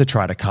don't have to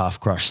try to calf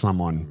crush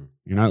someone.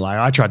 You know, like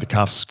I tried to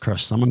calf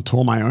crush someone,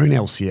 tore my own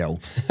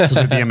LCL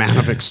because of the amount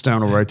of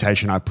external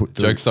rotation I put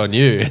through. Joke's on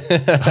you.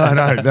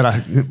 I know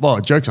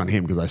joke's on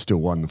him because I still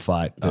won the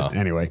fight. But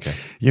anyway, okay.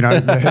 You know,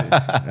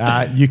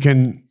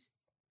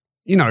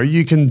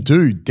 you can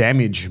do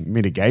damage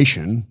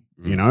mitigation.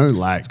 You know,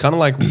 like it's kind of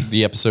like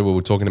the episode where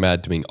we're talking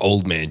about doing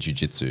old man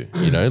jiu-jitsu,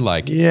 you know,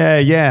 like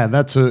yeah,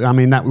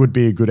 that would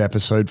be a good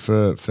episode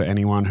for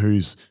anyone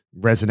who's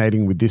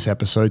resonating with this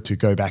episode to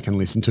go back and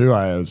listen to.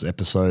 It was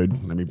episode,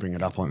 let me bring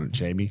it up on it,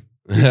 Jamie.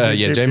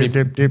 Jamie,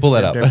 pull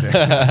that up.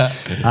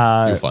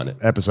 You'll find it.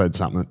 Episode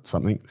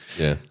something.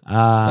 Yeah.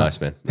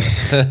 Nice, man.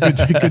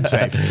 Good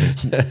save.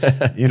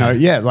 You know,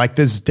 yeah, like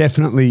there's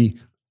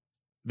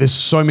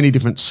so many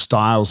different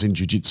styles in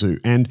jiu-jitsu.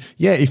 And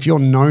yeah, if you're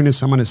known as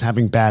someone as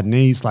having bad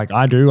knees, like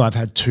I do, I've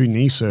had 2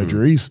 knee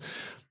surgeries.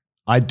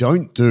 I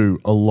don't do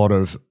a lot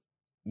of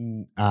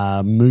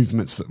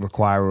movements that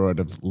require a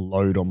lot of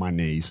load on my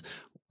knees.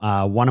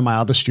 One of my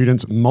other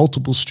students,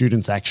 multiple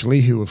students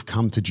actually, who have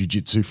come to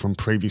jiu-jitsu from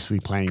previously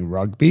playing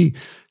rugby,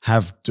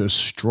 have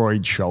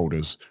destroyed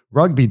shoulders.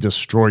 Rugby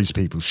destroys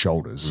people's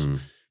shoulders.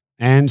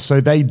 And so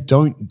they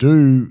don't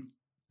do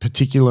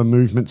particular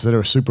movements that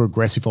are super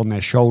aggressive on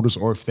their shoulders,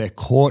 or if they're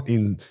caught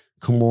in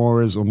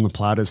Kimuras or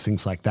Maplatas,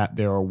 things like that,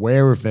 they're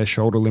aware of their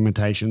shoulder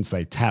limitations.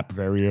 They tap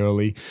very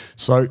early.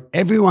 So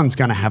everyone's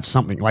going to have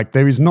something. Like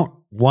there is not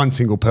one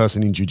single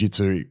person in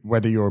jiu-jitsu,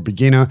 whether you're a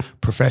beginner,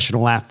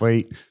 professional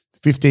athlete,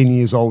 15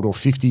 years old or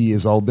 50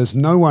 years old, there's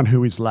no one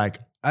who is like,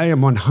 I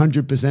am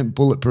 100%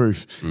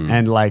 bulletproof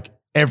and like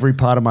every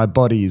part of my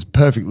body is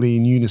perfectly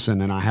in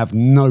unison and I have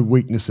no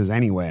weaknesses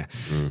anywhere.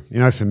 You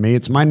know, for me,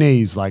 it's my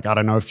knees. Like, I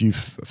don't know if you've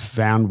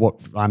found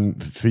what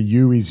for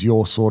you is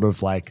your sort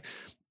of like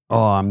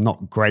I'm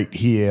not great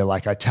here.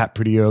 Like I tap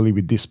pretty early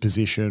with this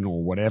position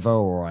or whatever,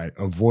 or I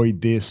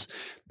avoid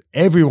this.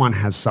 Everyone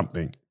has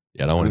something.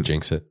 Yeah, I don't want to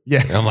jinx it.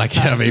 Yeah. I'm like,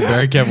 yeah, be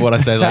very careful what I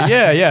say. Like,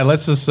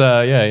 let's just,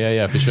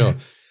 for sure.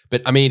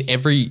 But I mean,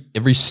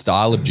 every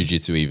style of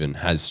jiu-jitsu even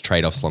has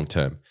trade-offs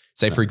long-term.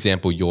 Say, for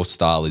example, your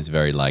style is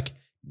very like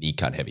knee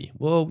cut heavy.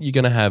 Well, you're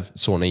going to have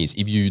sore knees.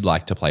 If you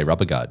like to play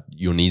rubber guard,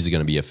 your knees are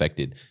going to be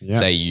affected. Yeah.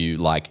 Say you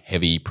like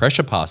heavy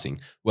pressure passing.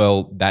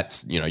 Well,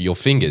 that's, your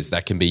fingers.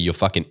 That can be your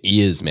fucking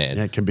ears, man.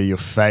 Yeah, it can be your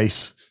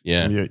face.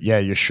 Yeah.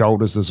 Your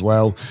shoulders as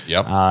well.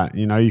 Yep.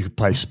 You could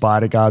play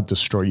spider guard,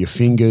 destroy your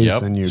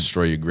fingers. And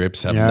destroy your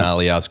grips, have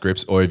gnarly ass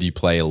grips. Or if you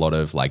play a lot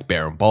of like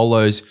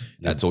berambolos,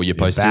 that's all your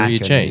posterior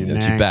chain.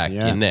 That's your back,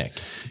 your neck.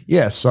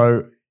 Yeah,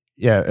 so...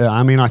 Yeah,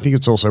 I mean, I think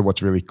it's also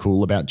what's really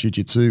cool about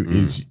jiu-jitsu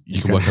is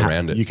you can work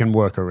around it. You can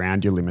work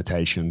around your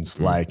limitations,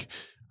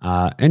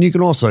 and you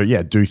can also,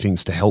 do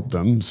things to help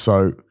them.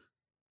 So,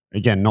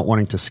 again, not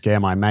wanting to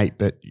scare my mate,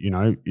 but,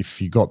 if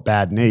you got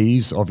bad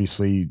knees,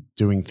 obviously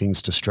doing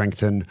things to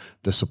strengthen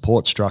the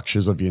support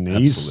structures of your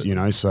knees,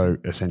 Absolutely. So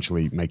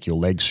essentially make your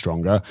legs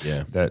stronger.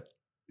 Yeah. That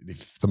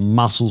if the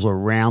muscles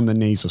around the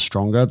knees are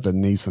stronger, the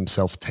knees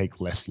themselves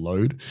take less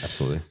load.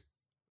 Absolutely.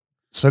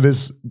 So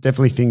there's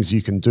definitely things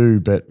you can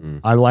do, but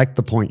I like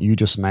the point you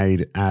just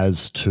made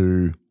as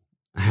to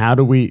how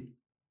do we,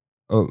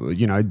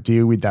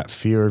 deal with that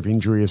fear of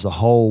injury as a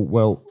whole.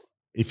 Well,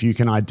 if you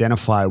can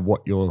identify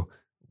what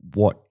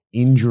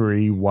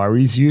injury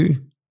worries you,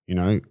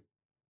 and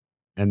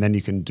then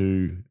you can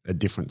do a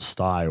different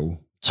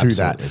style to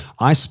Absolutely. that.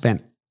 I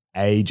spent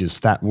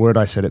ages, that word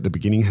I said at the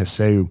beginning,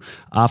 Haseu,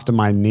 after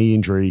my knee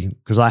injury,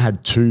 because I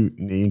had 2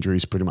 knee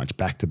injuries pretty much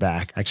back to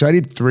back. Actually, I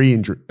did 3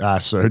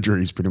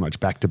 surgeries pretty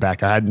much back to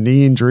back. I had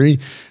knee injury,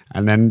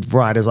 and then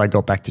right as I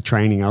got back to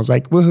training, I was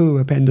like,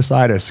 woohoo,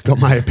 appendicitis. Got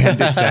my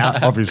appendix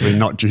out. Obviously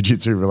not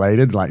jiu-jitsu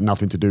related, like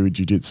nothing to do with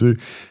jiu-jitsu.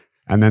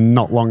 And then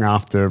not long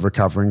after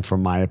recovering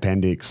from my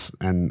appendix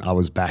and I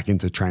was back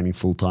into training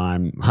full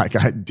time, like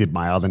I did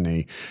my other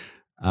knee,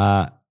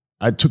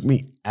 it took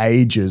me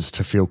ages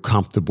to feel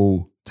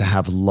comfortable to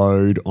have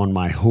load on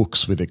my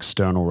hooks with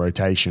external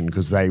rotation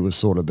because they were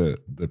sort of the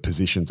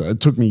positions. It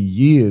took me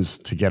years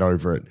to get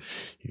over it,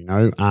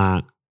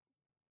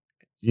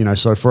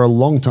 so for a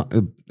long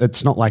time,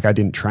 it's not like I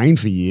didn't train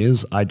for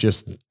years. I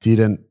just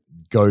didn't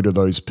go to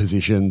those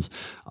positions.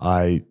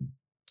 I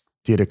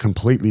did a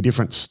completely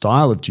different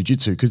style of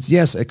jiu-jitsu because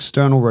yes,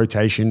 external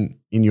rotation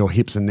in your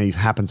hips and knees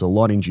happens a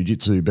lot in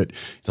jiu-jitsu, but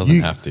it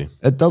doesn't have to.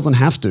 It doesn't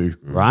have to,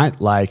 right?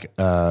 Like,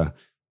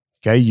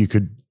 you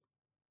could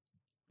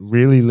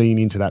really lean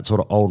into that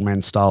sort of old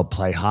man style,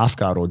 play half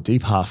guard or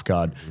deep half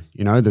guard.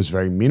 There's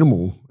very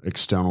minimal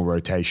external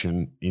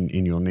rotation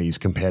in your knees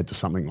compared to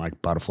something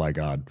like butterfly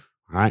guard,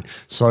 right?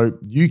 So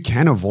you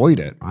can avoid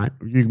it, right?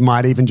 You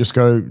might even just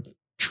go,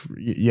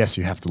 yes,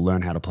 you have to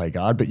learn how to play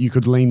guard, but you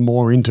could lean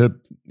more into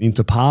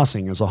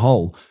passing as a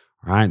whole,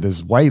 right?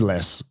 There's way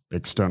less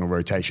external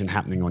rotation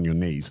happening on your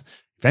knees.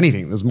 If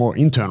anything, there's more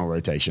internal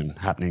rotation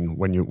happening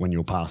when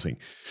you're passing.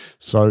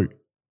 So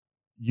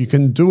you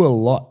can do a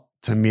lot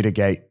to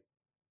mitigate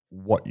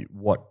what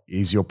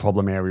is your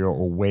problem area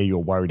or where you're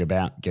worried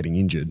about getting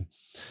injured.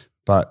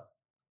 But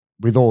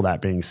with all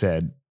that being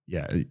said,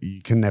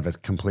 you can never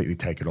completely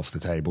take it off the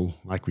table.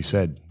 Like we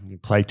said, you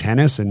play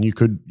tennis and you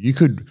could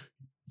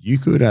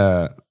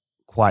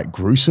quite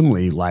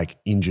gruesomely like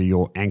injure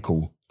your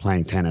ankle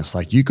playing tennis.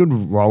 Like you could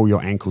roll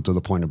your ankle to the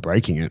point of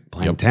breaking it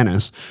playing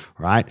tennis,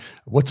 right?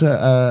 What's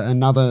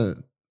another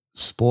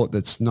sport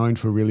that's known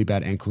for really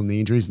bad ankle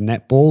knee injuries?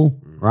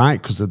 Netball,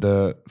 right? Because of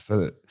the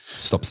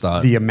stop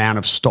start, the amount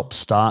of stop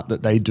start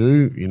that they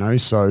do,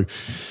 So,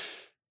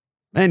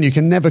 man, you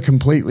can never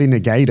completely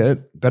negate it,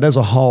 but as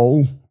a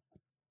whole,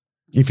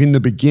 if in the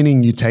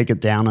beginning you take it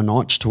down a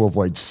notch to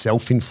avoid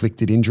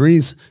self-inflicted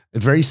injuries,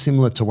 very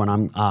similar to when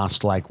I'm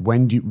asked, like,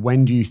 when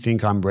do you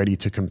think I'm ready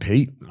to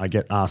compete? I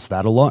get asked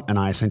that a lot, and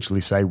I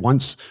essentially say,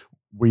 once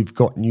we've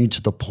gotten you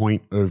to the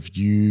point of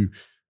you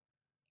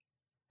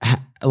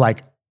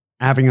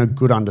having a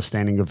good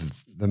understanding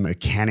of the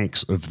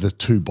mechanics of the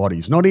two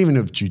bodies, not even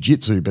of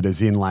jiu-jitsu, but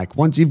as in like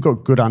once you've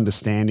got good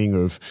understanding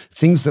of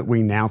things that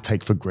we now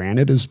take for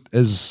granted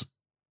as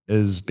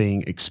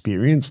being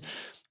experienced,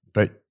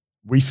 but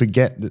we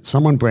forget that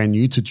someone brand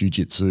new to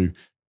jiu-jitsu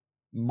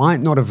might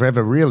not have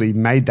ever really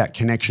made that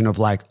connection of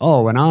like,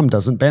 oh, an arm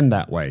doesn't bend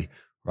that way,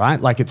 right?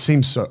 Like it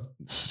seems so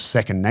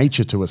second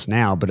nature to us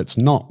now, but it's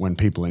not when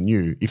people are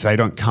new. If they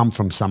don't come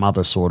from some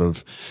other sort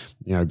of,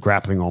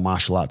 grappling or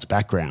martial arts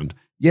background,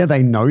 yeah,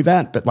 they know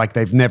that, but like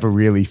they've never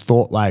really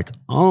thought like,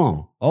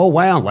 oh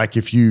wow, like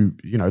if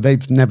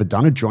they've never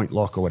done a joint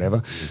lock or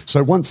whatever.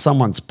 So once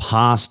someone's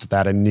past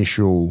that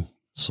initial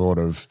sort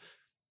of,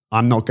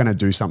 I'm not going to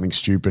do something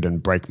stupid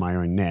and break my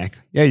own neck,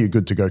 yeah, you're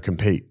good to go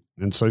compete.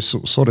 And so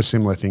sort of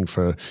similar thing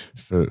for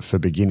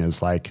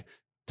beginners, like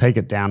take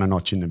it down a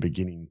notch in the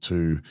beginning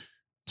to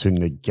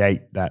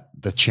negate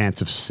the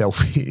chance of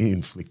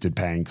self-inflicted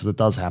pain, because it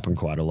does happen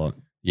quite a lot.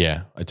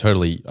 Yeah, I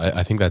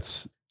think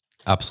that's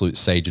absolute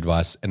sage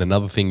advice. And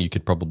another thing you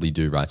could probably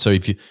do, right? So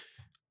if you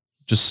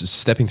just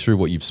stepping through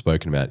what you've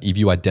spoken about, if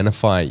you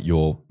identify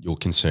your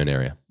concern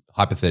area,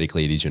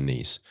 hypothetically it is your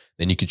knees,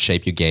 then you could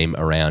shape your game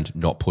around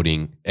not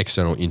putting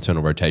external,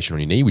 internal rotation on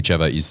your knee,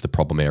 whichever is the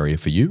problem area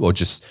for you, or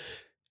just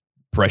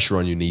pressure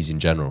on your knees in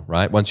general,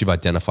 right? Once you've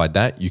identified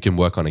that, you can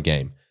work on a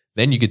game.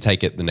 Then you could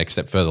take it the next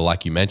step further,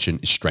 like you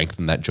mentioned, is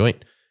strengthen that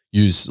joint.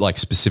 Use like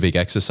specific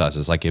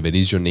exercises. Like if it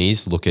is your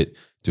knees, look at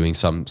doing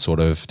some sort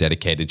of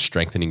dedicated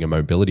strengthening and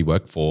mobility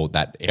work for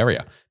that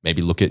area.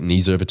 Maybe look at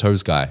knees over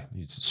toes guy.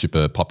 He's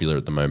super popular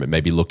at the moment.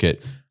 Maybe look at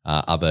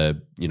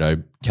other,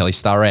 Kelly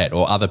Starrett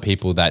or other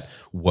people that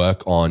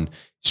work on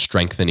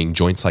strengthening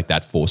joints like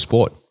that for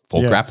sport,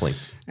 for grappling.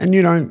 And,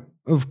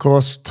 of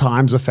course,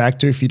 time's a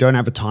factor. If you don't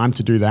have a time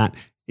to do that,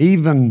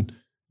 even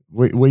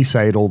we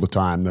say it all the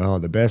time,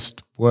 the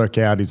best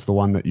workout is the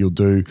one that you'll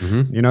do.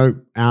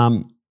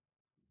 Mm-hmm.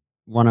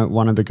 One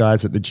of the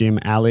guys at the gym,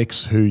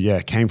 Alex, who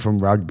came from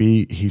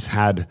rugby, he's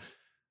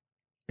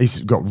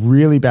got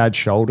really bad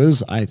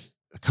shoulders. I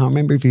can't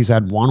remember if he's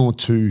had 1 or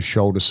 2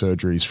 shoulder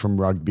surgeries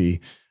from rugby.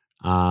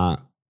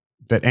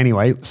 But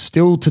anyway,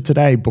 still to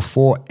today,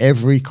 before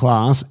every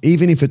class,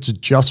 even if it's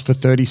just for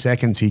 30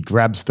 seconds, he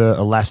grabs the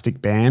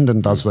elastic band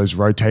and does those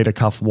rotator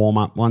cuff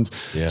warm-up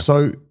ones. Yeah.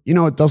 So,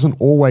 it doesn't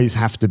always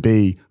have to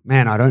be,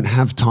 man, I don't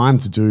have time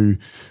to do,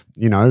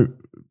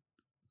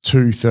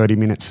 2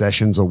 30-minute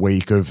sessions a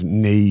week of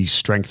knee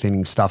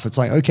strengthening stuff. It's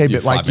like, okay,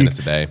 but like 5 minutes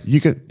a day.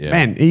 You could,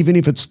 man, even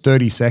if it's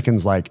 30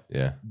 seconds,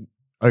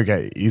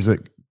 okay, is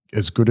it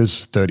as good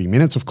as 30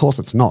 minutes? Of course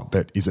it's not,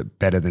 but is it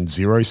better than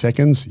 0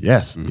 seconds?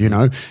 Yes,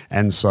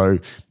 And so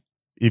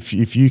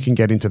if you can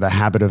get into the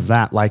habit of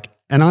that,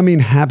 and I mean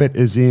habit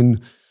is in,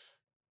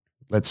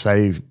 let's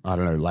say, I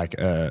don't know, like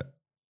a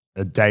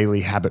daily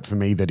habit for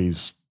me that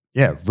is,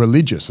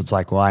 religious. It's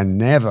like, well, I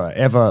never,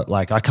 ever,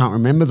 I can't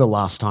remember the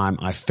last time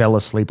I fell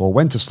asleep or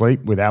went to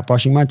sleep without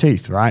brushing my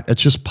teeth, right?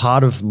 It's just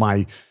part of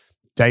my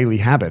daily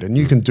habit. And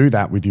you can do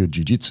that with your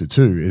jiu-jitsu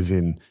too, is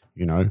in,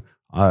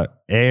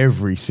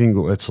 every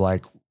single, it's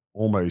like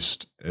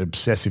almost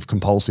obsessive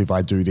compulsive.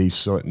 I do these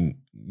certain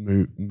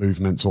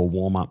movements or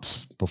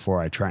warm-ups before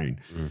I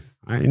train.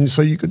 Right? And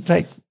so you could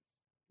take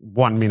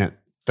 1 minute,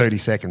 30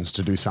 seconds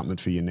to do something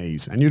for your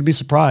knees, and you'd be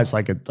surprised.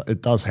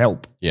 It does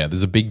help. Yeah,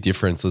 there's a big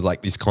difference. There's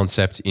this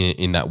concept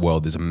in that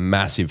world. There's a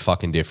massive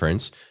fucking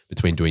difference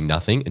between doing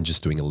nothing and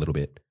just doing a little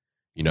bit.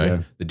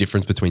 The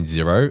difference between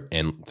 0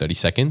 and 30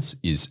 seconds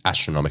is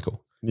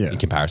astronomical. In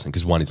comparison,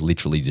 because 1 is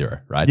literally 0,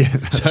 right? Yeah,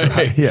 that's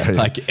right.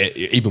 Yeah.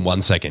 Even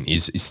 1 second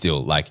is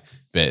still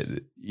but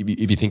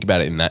if you think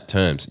about it in that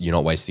terms, you're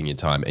not wasting your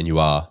time, and you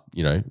are,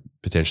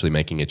 potentially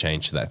making a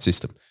change to that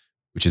system,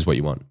 which is what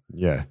you want.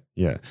 Yeah.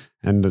 Yeah.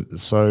 And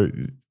so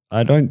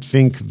I don't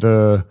think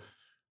the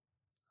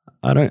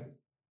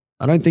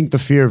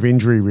fear of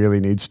injury really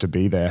needs to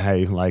be there.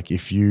 Hey,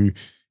 if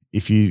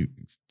you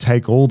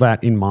take all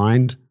that in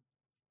mind,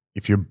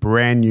 if you're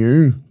brand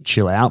new,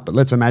 chill out. But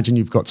let's imagine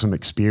you've got some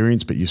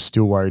experience, but you're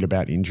still worried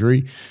about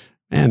injury.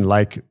 And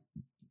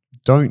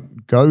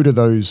don't go to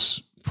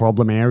those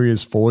problem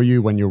areas for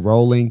you when you're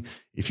rolling.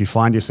 If you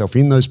find yourself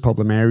in those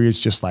problem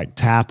areas, just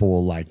tap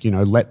or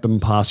let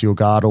them pass your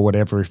guard or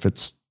whatever. If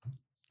it's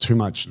too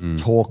much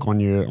torque on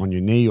your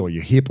knee or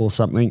your hip or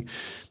something.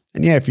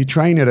 And if you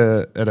train at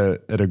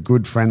a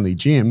good friendly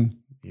gym,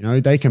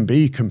 they can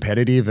be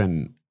competitive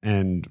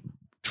and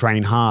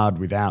train hard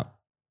without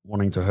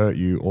wanting to hurt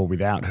you or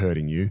without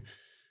hurting you.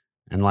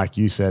 And like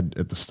you said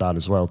at the start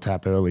as well,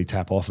 tap early,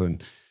 tap often.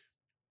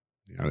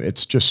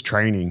 It's just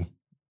training.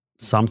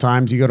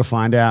 Sometimes you got to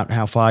find out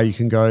how far you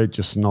can go,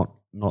 just not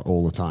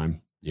all the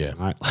time. Yeah.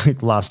 Right?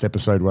 Like last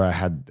episode where I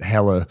had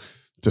hella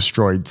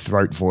destroyed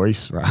throat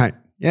voice, right?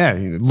 Yeah.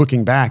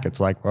 Looking back, it's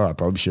like, well, I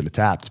probably should have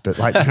tapped, but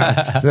at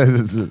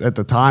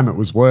the time it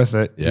was worth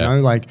it. Yeah.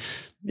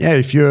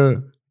 If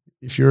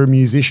you're a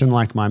musician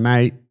like my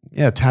mate,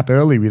 tap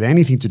early with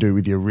anything to do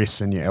with your wrists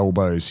and your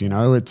elbows.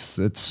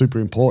 It's super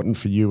important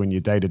for you in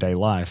your day-to-day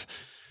life.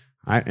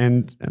 Right?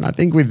 And I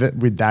think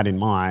with that in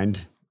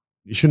mind,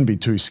 you shouldn't be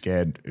too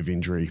scared of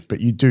injury, but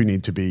you do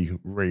need to be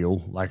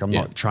real. I'm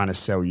not trying to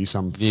sell you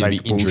some you fake need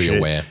to be injury bullshit.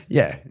 aware.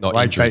 Yeah. Not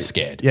injury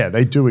scared. Yeah,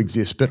 they do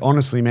exist. But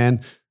honestly,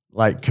 man,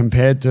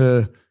 compared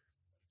to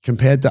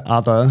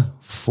other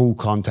full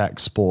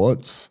contact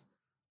sports,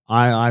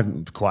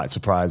 I'm quite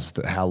surprised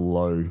at how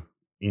low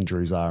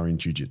injuries are in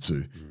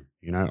jiu-jitsu.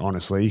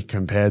 Honestly,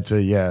 compared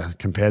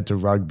to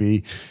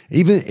rugby,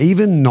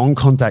 even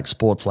non-contact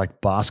sports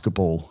like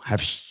basketball have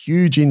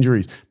huge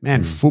injuries.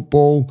 Man,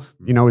 football,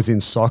 is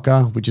in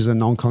soccer, which is a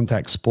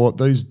non-contact sport.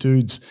 Those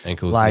dudes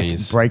ankles,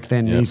 knees. Break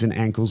their knees and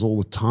ankles all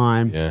the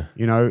time. Yeah.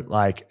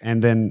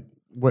 And then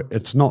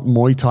it's not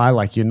Muay Thai,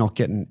 you're not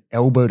getting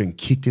elbowed and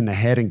kicked in the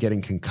head and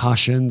getting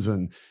concussions.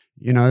 And,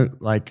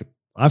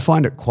 I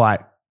find it quite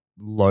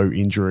low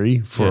injury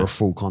for a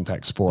full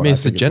contact sport.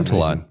 It's the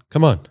gentle art.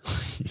 Come on.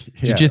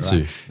 Jiu-jitsu,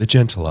 right. The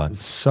gentle art.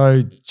 It's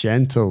so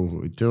gentle.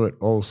 We do it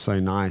all so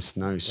nice.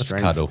 No strength.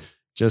 Let's cuddle.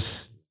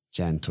 Just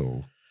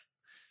gentle.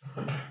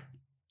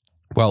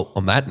 Well,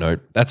 on that note,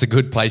 that's a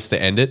good place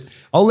to end it.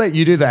 I'll let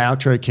you do the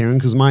outro, Kieran,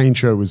 because my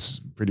intro was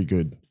pretty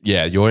good.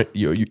 Yeah,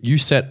 you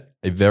set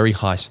a very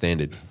high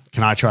standard.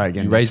 Can I try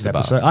again? You raised the bar.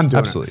 Episode? I'm doing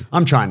Absolutely. it.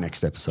 I'm trying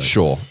next episode.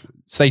 Sure.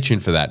 Stay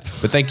tuned for that.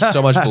 But thank you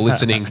so much for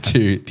listening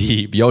to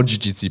the Beyond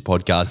Jiu-Jitsu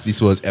podcast.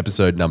 This was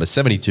episode number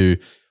 72,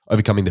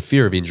 Overcoming the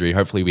Fear of Injury.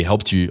 Hopefully we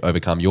helped you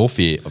overcome your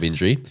fear of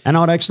injury. And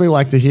I'd actually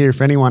like to hear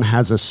if anyone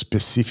has a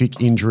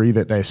specific injury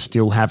that they're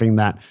still having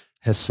that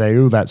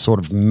Heseu, that sort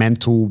of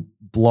mental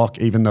block,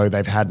 even though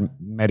they've had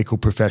medical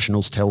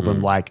professionals tell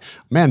them like,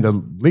 man, the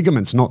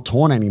ligament's not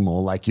torn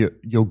anymore. Like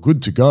you're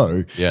good to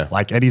go. Yeah.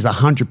 Like Eddie's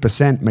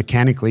 100%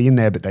 mechanically in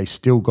there, but they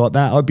still got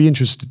that. I'd be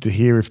interested to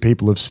hear if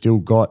people have still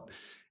got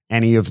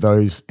any of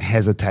those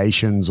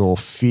hesitations or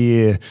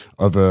fear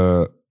of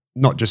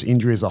not just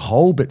injury as a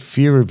whole, but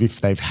fear of if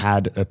they've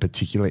had a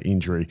particular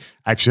injury.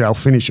 Actually, I'll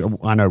finish.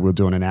 I know we're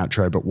doing an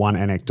outro, but one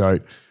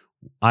anecdote.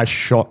 I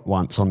shot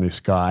once on this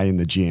guy in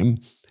the gym,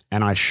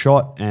 and I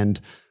shot and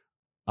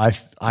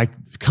I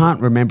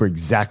can't remember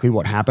exactly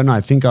what happened.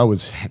 I think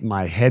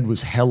my head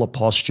was hella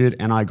postured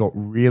and I got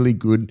really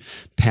good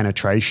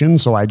penetration.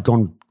 So I'd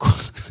gone,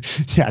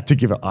 you had to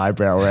give an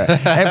eyebrow.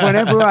 And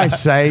whenever I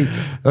say,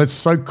 it's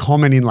so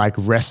common in like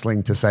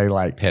wrestling to say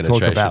like,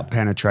 talk about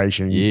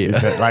penetration. Yeah.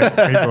 Like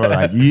people are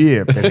like,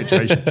 yeah,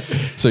 penetration.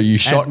 So you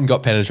shot and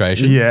got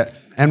penetration? Yeah.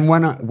 And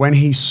when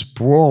he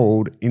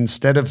sprawled,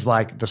 instead of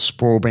like the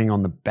sprawl being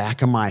on the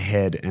back of my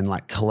head and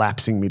like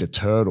collapsing me to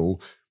turtle,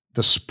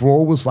 the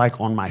sprawl was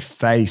like on my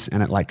face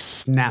and it like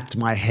snapped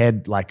my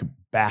head like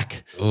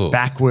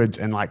backwards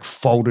and like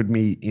folded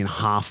me in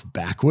half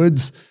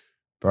backwards.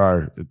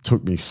 Bro, it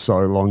took me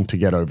so long to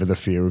get over the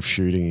fear of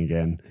shooting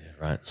again.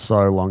 Yeah, right.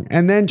 So long.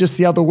 And then just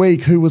the other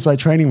week, who was I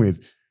training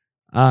with?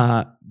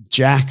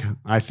 Jack,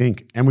 I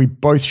think. And we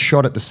both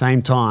shot at the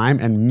same time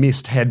and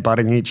missed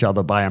headbutting each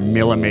other by a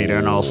millimeter.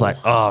 And I was like,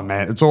 oh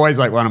man, it's always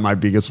like one of my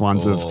biggest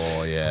ones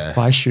if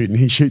I shoot and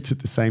he shoots at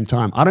the same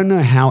time. I don't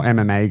know how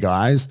MMA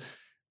guys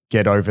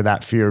get over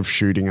that fear of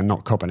shooting and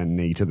not copping a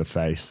knee to the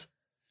face.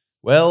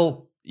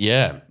 Well,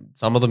 yeah,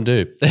 some of them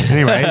do.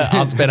 Anyway.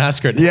 Ask Ben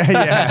Askren.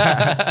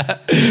 Yeah.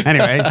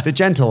 Anyway, the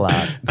gentle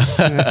art.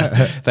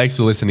 Thanks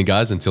for listening,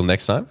 guys. Until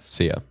next time,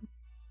 see ya.